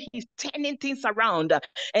season where he's turning things around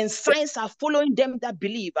and signs are following them that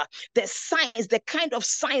believe. The signs, the kind of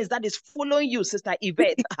signs that is following you, Sister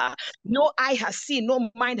Yvette, no eye has seen, no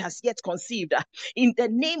mind has yet conceived. In the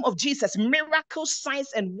name of Jesus, miracles, signs,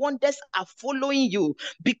 and wonders are following you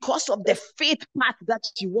because of the faith path that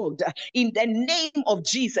you walked. In the name of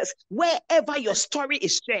Jesus, wherever your story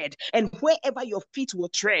is shared and wherever your feet will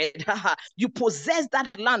tread, you possess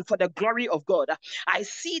that land for the glory of God. I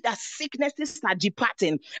see that sicknesses are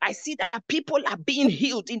departing. I see that people are being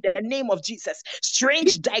healed in the name of Jesus.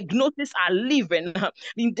 Strange diagnoses are leaving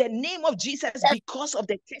in the name of Jesus because of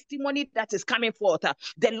the testimony that is coming forth.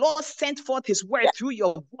 The Lord sent forth his word through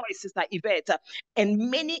your voice, Sister Yvette, and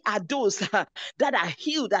many are those that are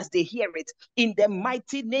healed as they hear it in the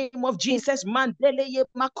mighty name of Jesus.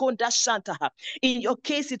 In your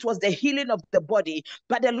case, it was the healing of the body.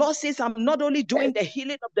 But the Lord says, I'm not only doing the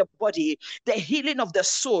healing of the body, the healing of the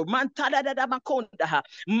soul. Minds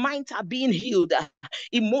are being healed.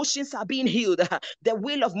 Emotions are being healed. The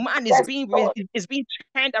will of man is being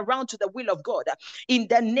turned around to the will of God. In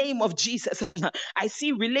the name of Jesus, I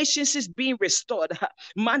see relationships being restored.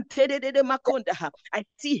 I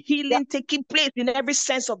see healing taking place in every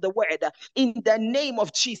sense of the word. In the name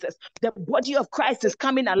of Jesus, the body of Christ is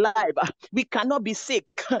coming alive. We cannot cannot be sick.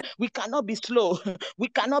 We cannot be slow. We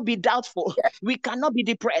cannot be doubtful. We cannot be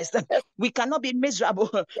depressed. We cannot be miserable.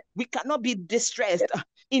 We cannot be distressed.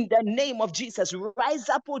 In the name of Jesus, rise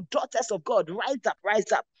up, O daughters of God. Rise up,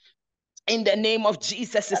 rise up. In the name of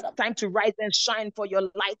Jesus, it's time to rise and shine, for your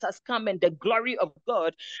light has come and the glory of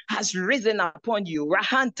God has risen upon you.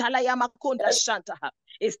 Rahan talaya makonda shantaha.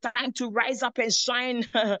 It's time to rise up and shine,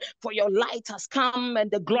 for your light has come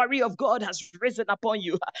and the glory of God has risen upon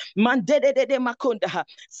you.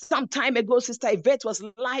 Some time ago, Sister Yvette was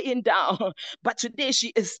lying down, but today she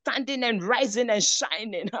is standing and rising and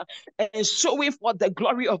shining and showing forth the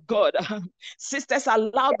glory of God. Sisters,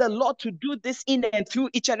 allow the Lord to do this in and through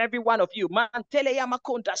each and every one of you.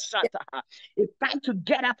 It's time to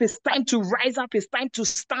get up. It's time to rise up. It's time to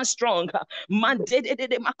stand strong.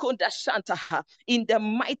 In the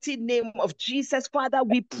mighty name of Jesus, Father,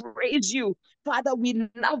 we praise you. Father, we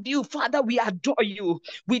love you. Father, we adore you.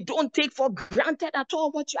 We don't take for granted at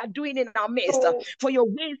all what you are doing in our midst. For your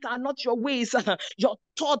ways are not your ways. Your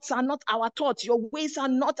thoughts are not our thoughts. Your ways are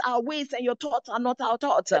not our ways, and your thoughts are not our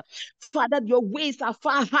thoughts. Father, your ways are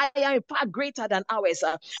far higher and far greater than ours.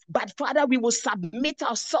 But Father, we will submit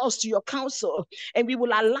ourselves to your counsel, and we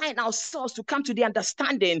will align ourselves to come to the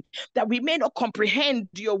understanding that we may not comprehend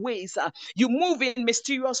your ways. You move in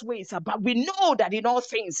mysterious ways, but we know that in all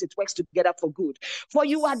things it works together for good. For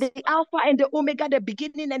you are the Alpha and the Omega, the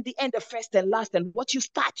beginning and the end, the first and last, and what you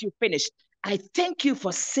start, you finish. I thank you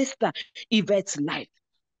for Sister Yvette's life.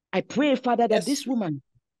 I pray, Father, that this woman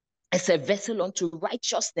as a vessel unto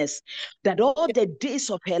righteousness, that all the days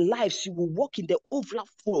of her life she will walk in the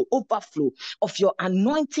overflow of your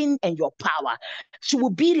anointing and your power. She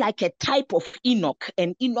will be like a type of Enoch,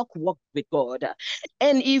 and Enoch walked with God.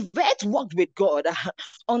 And Yvette walked with God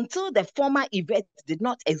until the former Yvette did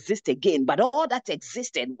not exist again, but all that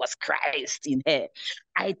existed was Christ in her.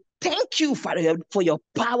 I thank you for your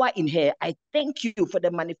power in her. I thank you for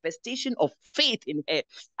the manifestation of faith in her.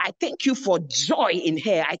 I thank you for joy in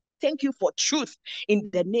her. I thank you for truth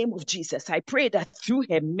in the name of Jesus. I pray that through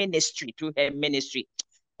her ministry,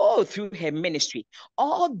 all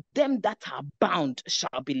them that are bound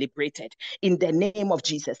shall be liberated in the name of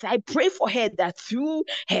Jesus. I pray for her that through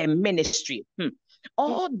her ministry,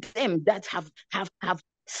 all them that have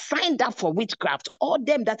signed up for witchcraft, all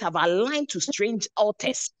them that have aligned to strange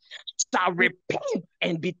altars shall repent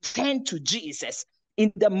and be turned to Jesus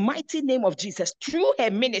in the mighty name of Jesus. Through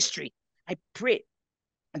her ministry, I pray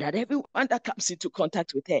that everyone that comes into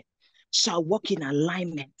contact with her shall walk in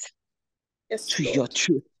alignment to your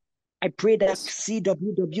truth. I pray that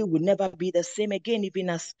CWW will never be the same again, even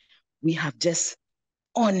as we have just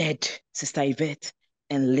honored Sister Yvette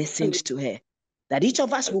and listened to her. That each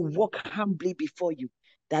of us will walk humbly before you,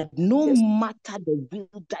 that no matter the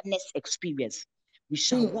wilderness experience, we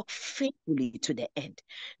shall walk faithfully to the end,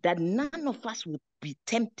 that none of us will be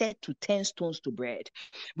tempted to turn stones to bread.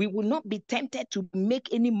 We will not be tempted to make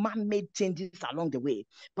any man-made changes along the way,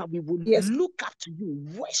 but we will look up to you,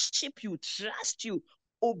 worship you, trust you,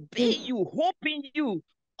 obey you, hope in you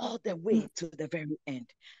all the way to the very end.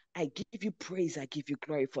 I give you praise, I give you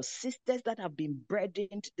glory for sisters that have been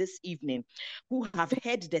burdened this evening, who have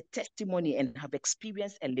heard the testimony and have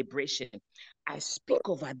experienced a liberation. I speak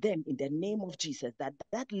over them in the name of Jesus, that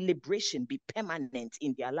that liberation be permanent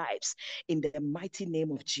in their lives. In the mighty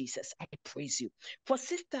name of Jesus, I praise you. For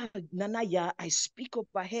Sister Nanaya, I speak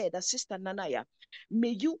over her, that Sister Nanaya,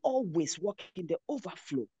 may you always walk in the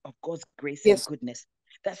overflow of God's grace and goodness.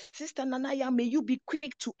 That Sister Nanaya, may you be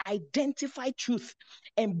quick to identify truth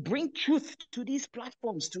and bring truth to these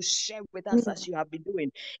platforms to share with us as you have been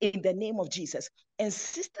doing in the name of Jesus. And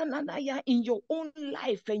Sister Nanaya, in your own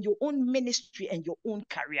life and your own ministry and your own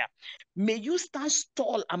career, may you stand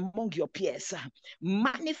tall among your peers,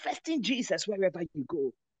 manifesting Jesus wherever you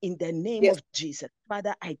go in the name of Jesus.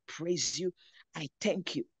 Father, I praise you. I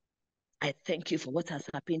thank you. I thank you for what has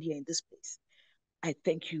happened here in this place. I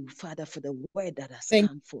thank you, Father, for the word that has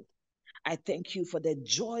come forth. I thank you for the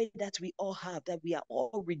joy that we all have, that we are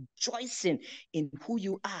all rejoicing in who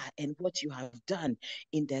you are and what you have done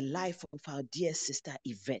in the life of our dear Sister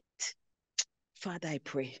Yvette. Father, I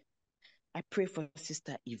pray for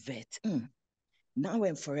Sister Yvette, now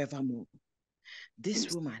and forevermore.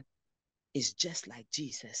 This woman is just like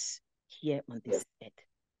Jesus here on this earth.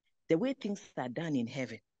 The way things are done in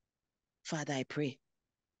heaven, Father, I pray,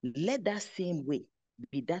 let that same way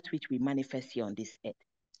be that which we manifest here on this earth.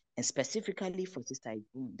 And specifically for Sister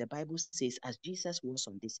Yvonne, the Bible says, as Jesus was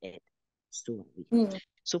on this earth, so are we.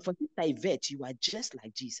 So for Sister Yvette, you are just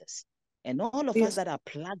like Jesus. And all of us that are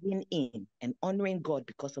plugging in and honoring God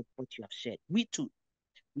because of what you have shared, we too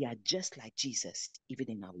we are just like Jesus, even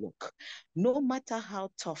in our walk. No matter how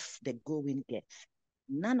tough the going gets,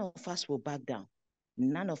 none of us will back down.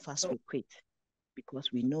 None of us will quit,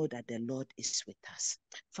 because we know that the Lord is with us.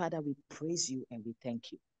 Father, we praise you and we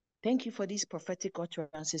thank you. Thank you for these prophetic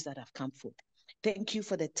utterances that have come forth. Thank you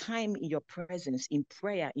for the time in your presence, in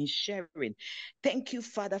prayer, in sharing. Thank you,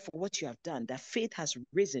 Father, for what you have done, that faith has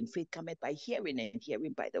risen. Faith cometh by hearing, and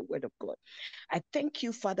hearing by the word of God. I thank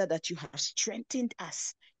you, Father, that you have strengthened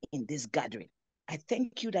us in this gathering. I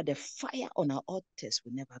thank you that the fire on our altars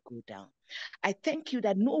will never go down. I thank you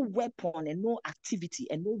that no weapon and no activity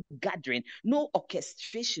and no gathering, no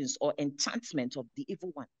orchestrations or enchantment of the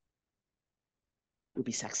evil one will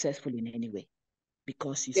be successful in any way.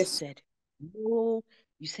 Because you said, no,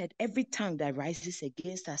 you said every tongue that rises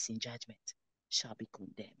against us in judgment shall be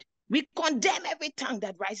condemned. We condemn every tongue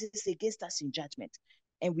that rises against us in judgment.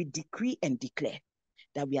 And we decree and declare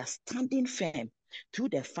that we are standing firm through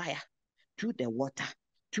the fire, through the water,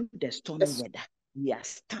 through the stormy weather. We are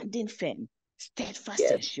standing firm, steadfast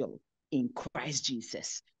and sure in Christ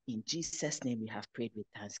Jesus. In Jesus' name we have prayed with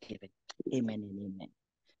thanksgiving. Amen and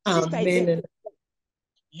amen. Amen.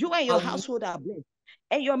 You and your household are blessed,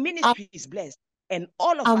 and your ministry is blessed, and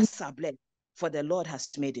all of us are blessed, for the Lord has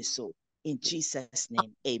made it so. In Jesus'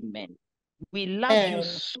 name, amen. We love you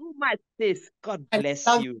so much, sis. God bless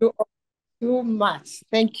you. I love you so much.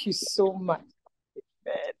 Thank you so much.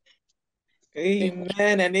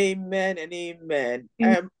 Amen and amen and amen.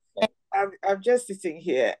 I'm just sitting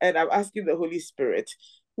here and I'm asking the Holy Spirit,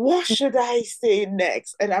 what should I say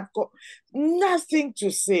next? And I've got nothing to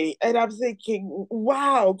say. And I'm thinking,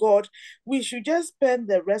 wow, God, we should just spend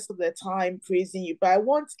the rest of the time praising you. But I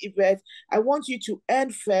want, Yvette, I want you to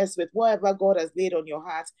end first with whatever God has laid on your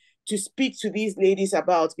heart to speak to these ladies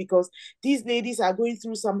about, because these ladies are going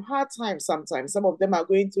through some hard times sometimes. Some of them are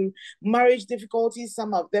going through marriage difficulties.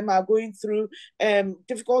 Some of them are going through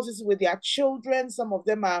difficulties with their children. Some of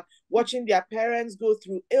them are watching their parents go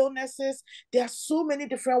through illnesses. There are so many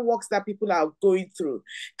different walks that people are going through.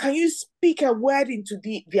 Can you speak a word into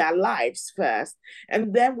their lives first?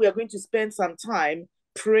 And then we are going to spend some time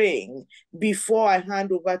praying before I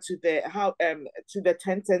hand over to the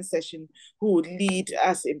 10-10 session, who would lead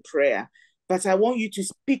us in prayer. But I want you to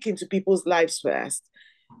speak into people's lives first.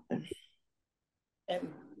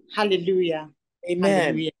 Hallelujah. Amen.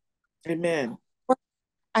 Hallelujah. Amen.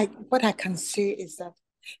 What I can say is that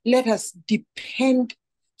let us depend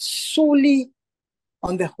solely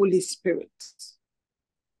on the Holy Spirit.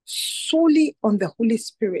 Solely on the Holy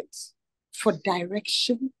Spirit for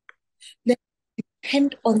direction. Let us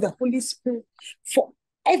depend on the Holy Spirit for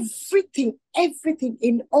everything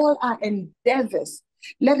in all our endeavors.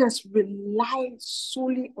 Let us rely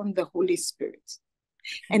solely on the Holy Spirit.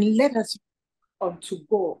 And let us look unto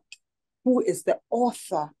God, who is the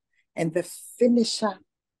author and the finisher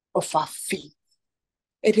of our faith.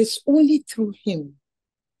 It is only through him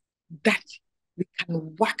that we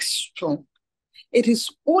can wax strong. It is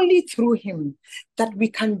only through him that we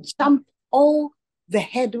can jump all the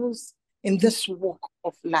hurdles in this walk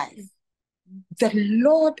of life. The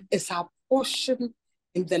Lord is our portion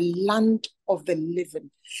in the land of the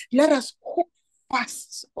living. Let us hold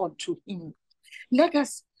fast unto him. Let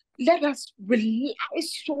us rely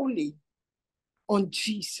solely on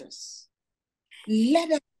Jesus.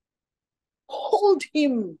 Let us hold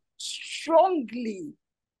him strongly.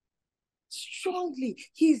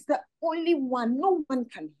 He's the only one. No one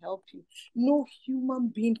can help you. No human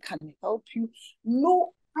being can help you.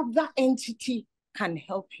 No other entity can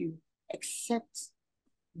help you except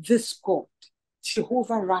this God,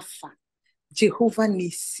 Jehovah Rapha, Jehovah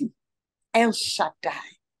Nissi, El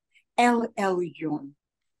Shaddai, El Elyon,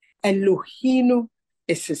 Elohim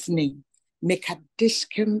is his name.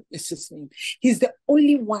 Mekadishkim is his name. He's the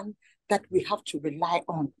only one that we have to rely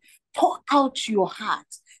on. Pour out your heart.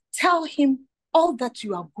 Tell him all that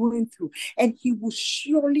you are going through, and he will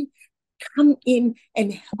surely come in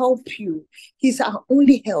and help you. He's our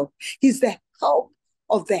only help. He's the help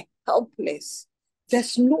of the helpless.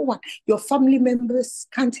 There's no one. Your family members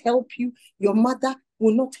can't help you. Your mother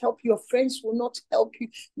will not help you. Your friends will not help you.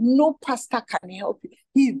 No pastor can help you.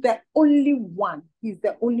 He's the only one. He's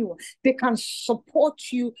the only one. They can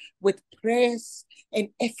support you with prayers and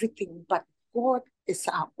everything, but God is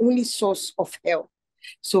our only source of help.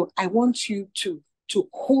 So I want you to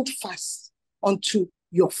hold fast onto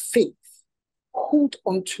your faith. Hold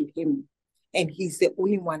on to him, and he's the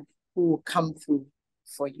only one who will come through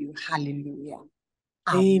for you. Hallelujah.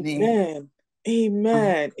 Amen.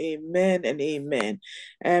 Amen. Amen and amen.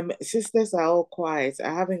 Sisters are all quiet.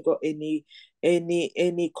 I haven't got any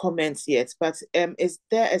any comments yet, but is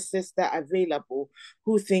there a sister available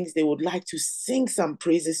who thinks they would like to sing some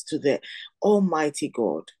praises to the Almighty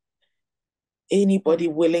God? Anybody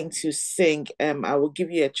willing to sing? I will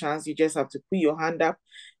give you a chance. You just have to put your hand up,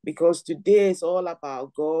 because today is all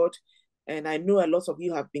about God, and I know a lot of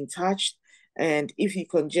you have been touched. And if I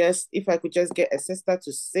could just get a sister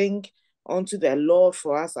to sing unto the Lord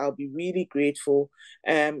for us, I'll be really grateful.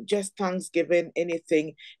 Just thanksgiving,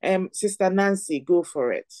 anything. Sister Nancy, go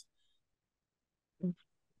for it.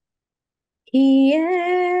 He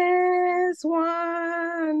is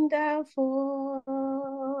wonderful.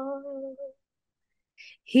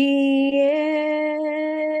 He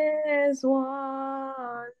is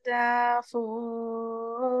wonderful.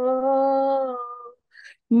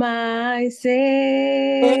 My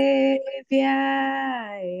Savior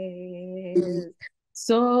is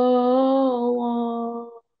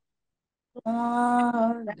so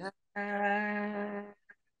wonderful.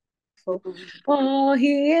 Oh,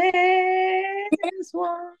 he is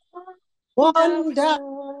wonderful.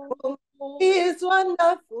 He is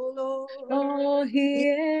wonderful, Lord. Oh, he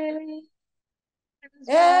is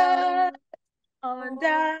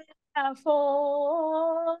wonderful.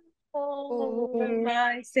 Oh,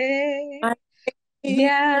 my Savior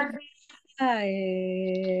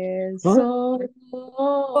is so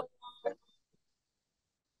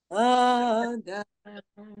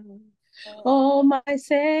oh, my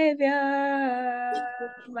Savior,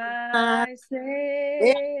 my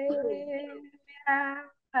Savior,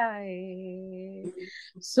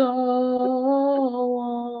 so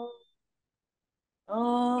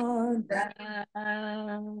on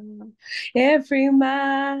down. Every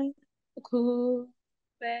man could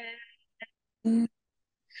bear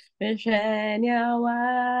every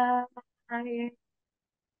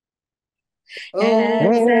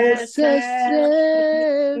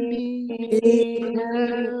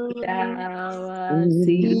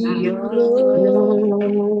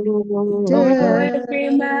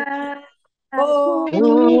man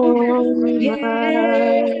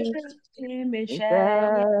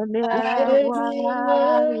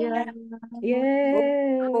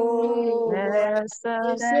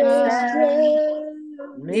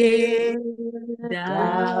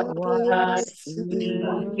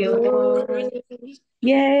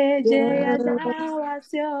yeah, Jaya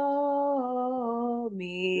Dawasyo,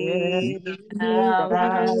 mi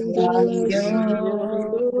Dawasyo,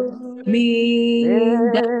 mi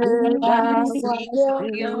Dawasyo,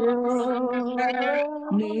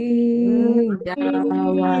 mi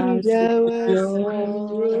Dawasyo,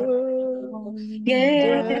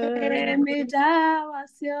 yeah, mi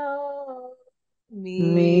Dawasyo,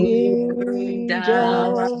 mi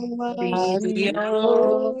Dawasyo.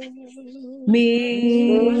 Mi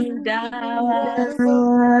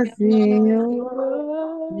Dawasyo,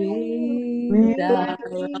 mi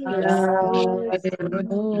Dawasyo,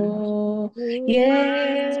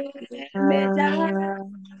 yeah,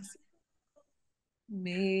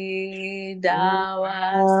 mi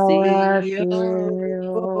Dawasyo,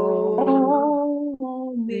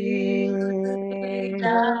 oh, mi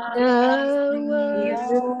Dawasyo,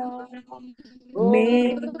 mi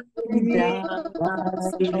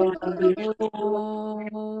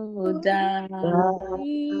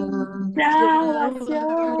Dawasyo,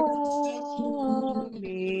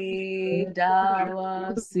 mi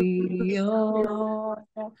Dawasyo,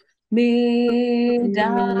 mi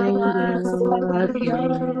Dawasyo,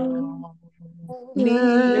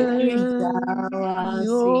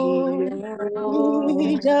 mi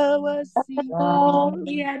Dawasyo, oh,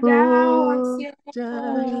 yeah, Dawasyo,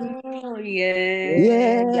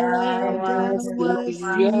 yeah, Dawasyo,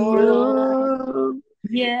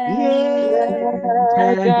 yeah,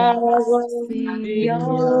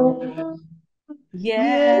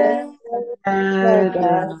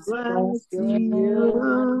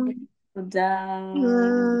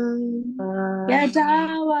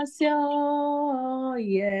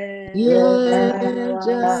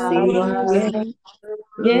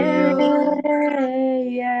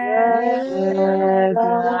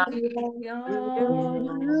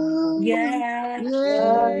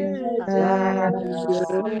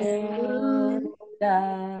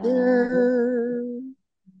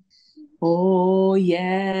 oh,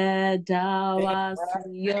 yeah,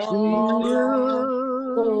 Dawasyo,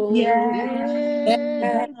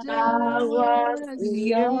 yeah,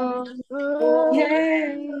 Dawasyo,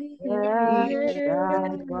 yeah,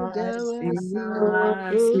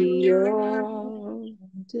 Dawasyo,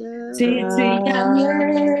 Titi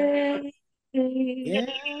Yamye,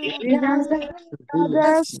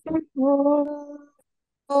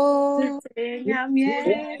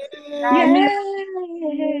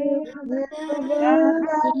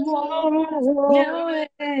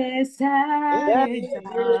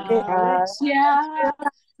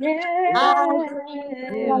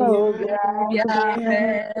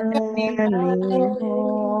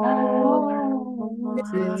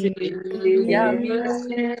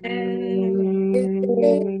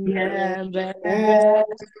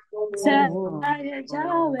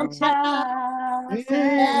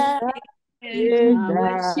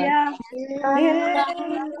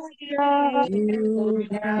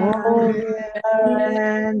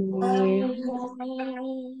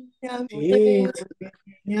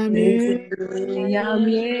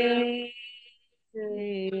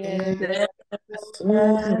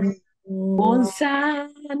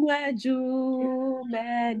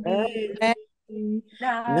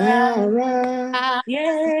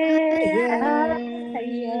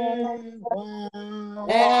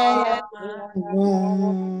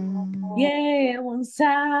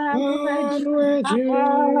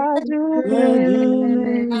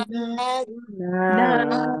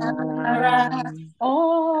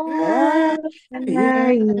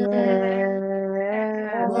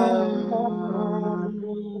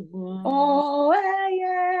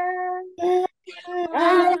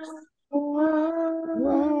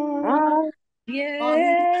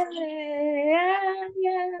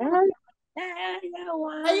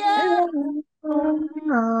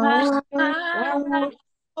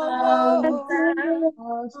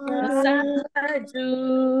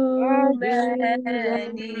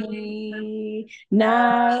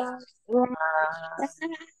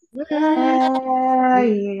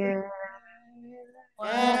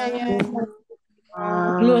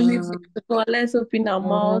 Glory be to God. Let's open our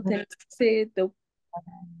mouth and say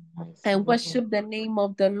and worship the name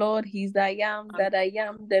of the Lord. He's I am that I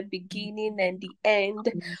am, the beginning and the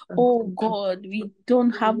end. Oh God, we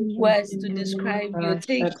don't have words to describe you.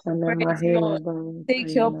 Take your praise, Lord.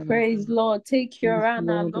 Take your praise, Lord. Take your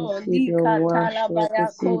honor, Lord. Receive your worship,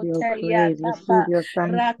 receive your praise, receive your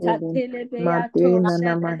thanksgiving. Madena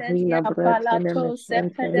na mahila bretene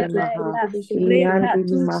mesentene maha.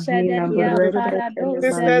 Iyandi mahila bretene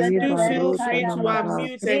Sisters, mahi do feel baruta free na to maha.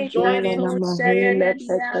 unmute and join Ina in na to mahila pray.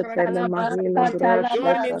 peketene mahila Join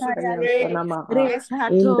bretene in to sayanta pray na maha. as we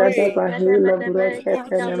Inda da pray. bahila Begin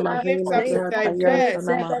bretene to lift mahila up some bretayanta diverse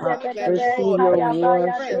na maha. of the Receive Lord your for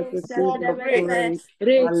worship, strength, receive for your grace, praise.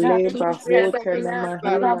 for Ale strength. bahotene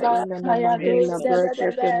mahila ina na mahila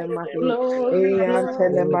breketene mahi. Glory,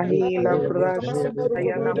 Eyantene mahila brasha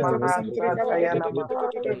tayana mahasa tayana maha.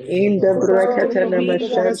 Inda breketene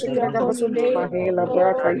glory unto meshente your holy name. mahila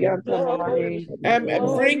braka Glory, yantana mahi.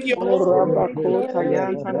 Bring your Urabakota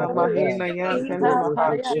yantana glory. mahina yantana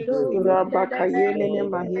maha. Ikapaya dosha da da Urabakayene ne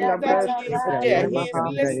mahila that He is brashata here. ne He is maha.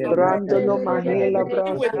 listening. Randono mahila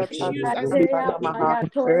Dealing with brashata issues as we yantana speak. maha.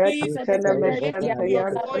 Please Retene lift up meshanta your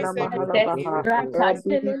yantana voice and mahala pray. baha.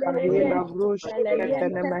 Radidi bahila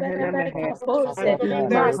brushketene mehene mehe. Andi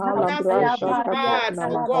There is mahala nothing too brashata hard tayana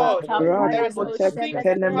for maha. God. There is Rakote nothing too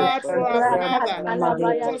pitene hard for our meshanta Father. yantana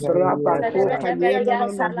mahi. Rabako kayene ne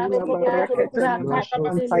mahila bareketene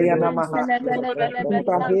meshanta yana maha.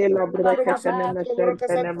 Ibahela breketene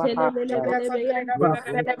mesentene maha.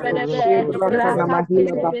 Ibraka na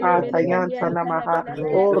mahila bahata yanta na maha.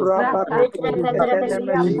 O rabaka breketene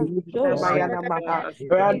mesentene mayana maha.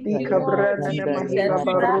 Thank you, Radika Lord bretene mahila Jesus.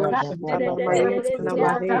 barushata na mayanta na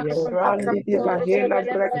mahe. Randi di bahela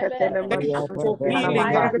breketene mesentene na Healing.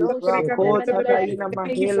 maha. Rakota kaina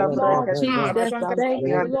Thank mahila you, Lord breketene Jesus. mesanta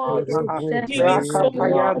Thank you, yanta na Lord maha. Jesus. Healing Thank you, soul. Rakata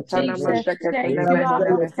Lord yanta na Jesus. masheketene Thank you,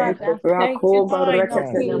 mehene Abba mehe. Father. Thank you, Rakoba King of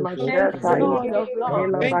reketene Kings. Thank you, masheta Lord of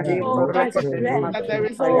Lords. Hela Thank you, bahila Jehovah is reketene great. that there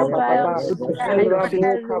is mashanta ya Jehovah El baba. Shaddai.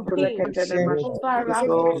 Rabu Elohim. kabreketene Jehovah mashanta. Rapha.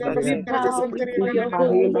 So We that bow before Didi your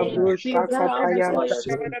holy mahila name. We brusha bow before your katayanta.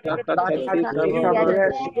 Adi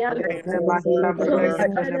kabresh ketene mahila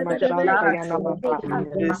breketene mashanta ya namaha.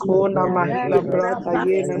 Ikona mahila brata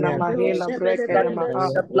yene na mahila brekene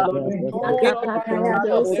maha. Lord, we Oh decrease Lord, that by you your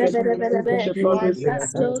increase. power, We decrease leadership. Lord, by receive your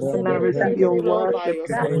strength, and I receive your do it all by worship.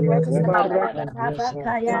 yourself.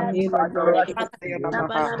 Mahila barakata ya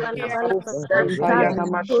namaha. Kusanta ya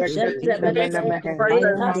namashakati nemenemehe.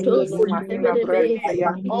 Randono mahila brata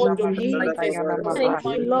ya All tina mashanta dominions, ya namaha. Thank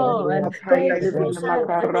you, Lord. Kusata ya Thank you, tene Lord.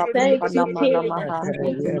 makaraba Thank you, panama King. namaha.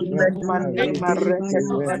 Thank you, Ina mani Thank marekete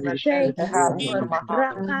nemeshente thank you, hata Lord. namaha.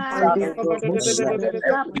 Rapaya Ando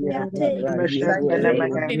Rapiate nemeshente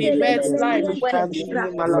nemehe. in Yvette's life.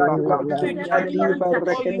 Kushabili malabaha. Thank Adi you for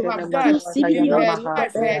all you barekete have done nemashata ya in her namaha.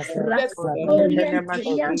 life, her sleepless Kusanta night,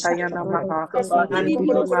 Mashantayana Maha, Antini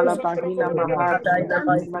Malabahina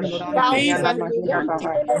Mahati, Mashantayana Mahina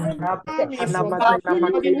Baha, Anamatana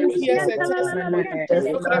Makina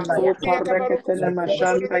Maso Parekatana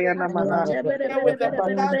Mashantayana Maha, with the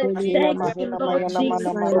blood of Antini Mahina Mayana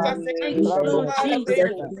Mana Maha, Thank you, Lord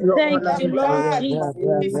Jesus. Thank you, Lord Jesus.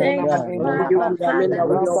 Thank you, Abba Father.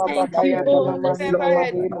 Thank you, Rababakayatana Holy Mahina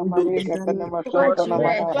Spirit. Mahina Mahikatana What Mashantana you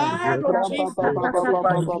Maha, blood of Jesus.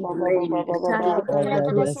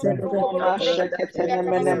 Mashakatana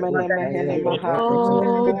Menemene Mehene Maha. Oh,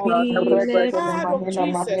 Oh, be Rekatana Blood of Mahina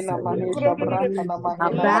Jesus. Mahina Mahisha Brakana Mahina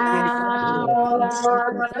Blood of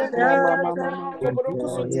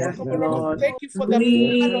Yes, Lord. Thank you for the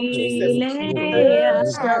blood of Jesus. we lay our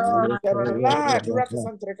The blood.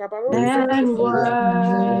 and worship.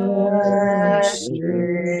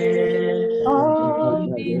 Oh,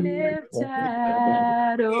 be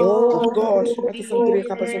lifted, Oh oh, God. be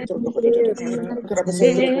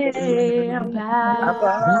lifted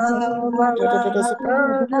above.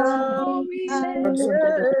 Oh, we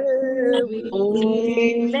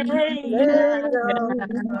lay down.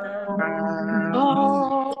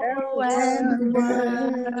 Oh, and worship.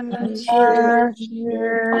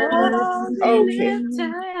 Oh, be Okay.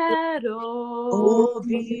 lifted, oh,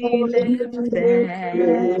 be lifted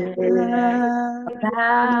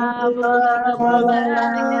above all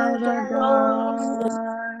the throne.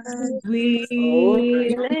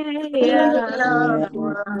 We lay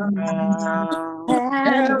down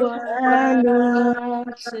and worship.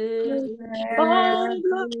 Oh,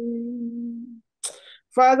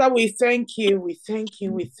 Father, we thank you. We thank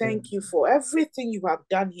you. We thank you for everything you have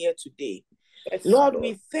done here today. Lord,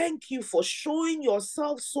 we thank you for showing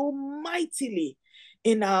yourself so mightily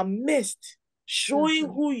in our midst, showing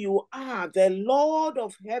who you are, the Lord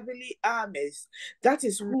of heavenly armies. That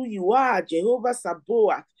is who you are, Jehovah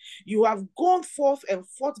Sabaoth. You have gone forth and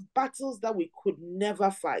fought battles that we could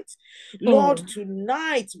never fight. Lord,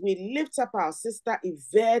 tonight we lift up our sister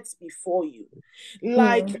Yvette before you.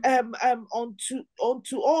 Like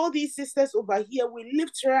unto all these sisters over here, we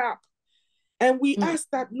lift her up. And we ask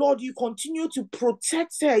that, Lord, you continue to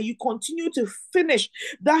protect her. You continue to finish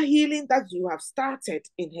that healing that you have started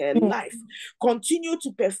in her life. Continue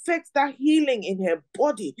to perfect that healing in her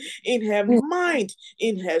body, in her mind,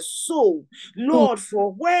 in her soul. Lord,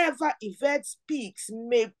 for wherever Yvette speaks,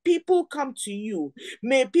 may people come to you.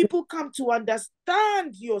 May people come to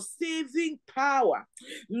understand your saving power.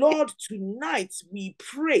 Lord, tonight we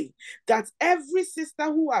pray that every sister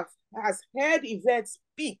who has heard Yvette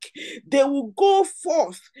speak, they will go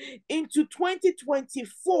forth into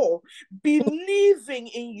 2024 believing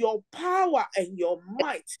in your power and your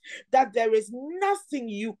might, that there is nothing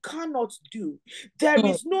you cannot do. There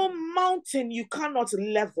is no mountain you cannot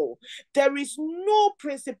level. There is no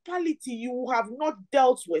principality you have not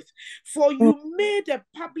dealt with, for you made a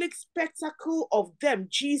public spectacle of them,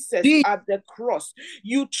 Jesus, at the cross.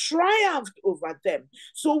 You triumphed over them.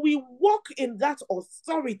 So we walk in that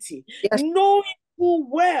authority, knowing full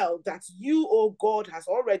well that you, oh God, has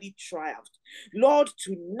already triumphed. Lord,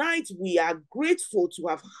 tonight we are grateful to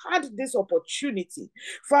have had this opportunity.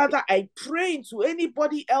 Father, I pray to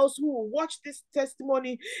anybody else who will watch this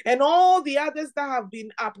testimony and all the others that have been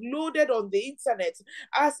uploaded on the internet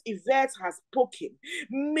as Yvette has spoken.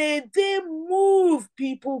 May they move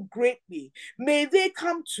people greatly. May they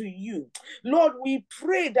come to you. Lord, we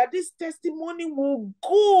pray that this testimony will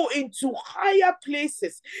go into higher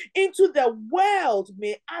places, into the world.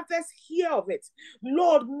 May others hear of it.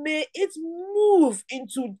 Lord, may it move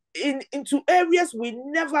into areas we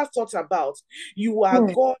never thought about. You are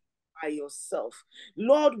God by yourself.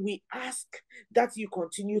 Lord, we ask that you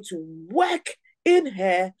continue to work in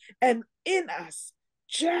her and in us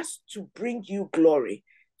just to bring you glory.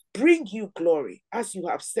 Bring you glory. As you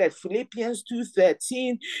have said, Philippians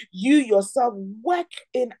 2:13, you yourself work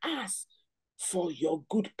in us for your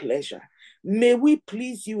good pleasure. May we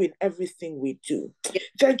please you in everything we do.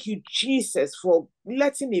 Thank you, Jesus, for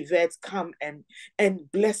letting Yvette come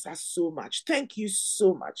and bless us so much. Thank you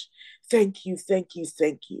so much. Thank you, thank you,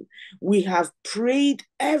 thank you. We have prayed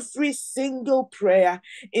every single prayer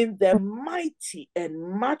in the mighty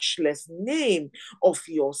and matchless name of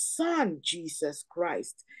your Son, Jesus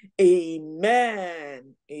Christ.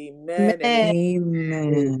 Amen. Amen.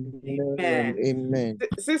 Amen. Amen. Amen.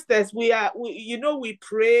 Sisters, we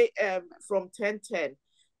pray from 10:10,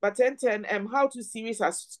 but 10:10 How to series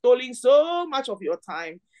has stolen so much of your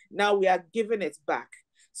time. Now we are giving it back,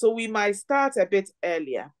 so we might start a bit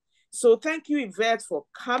earlier. So thank you, Yvette, for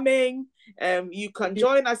coming. You can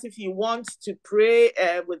join us if you want to pray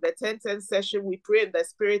with the 10:10 session. We pray in the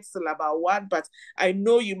spirit till about 1, but I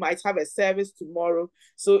know you might have a service tomorrow.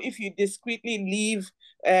 So if you discreetly leave,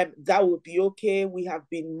 that would be okay. We have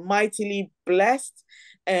been mightily blessed,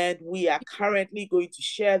 and we are currently going to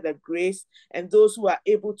share the grace, and those who are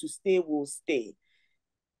able to stay will stay.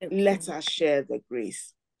 Okay. Let us share the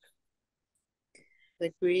grace.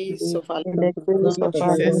 The grace of our Lord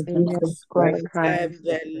Jesus Christ, and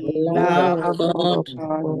the love of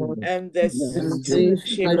God, and the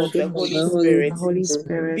fellowship of the Holy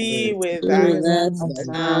Spirit be with us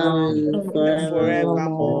now and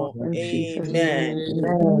forevermore.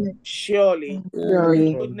 Amen. Surely,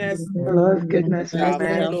 goodness shall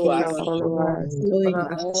follow us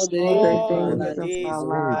all the days of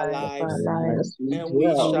our lives, and we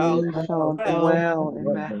shall dwell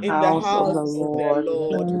in the house of the Lord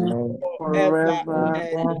forever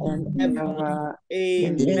and ever.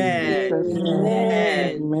 Amen.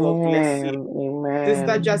 Amen. God bless you.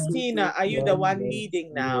 Sister Justina, are you the one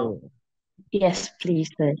leading now? Yes, please,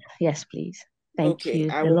 sir. Yes, please. Thank you.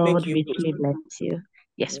 I The will Lord make you richly bless you.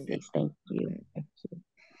 Yes, please. Thank you. Thank you.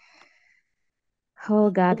 Oh,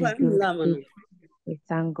 God is good. We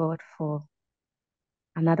thank God for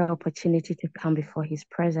another opportunity to come before his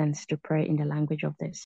presence to pray in the language of the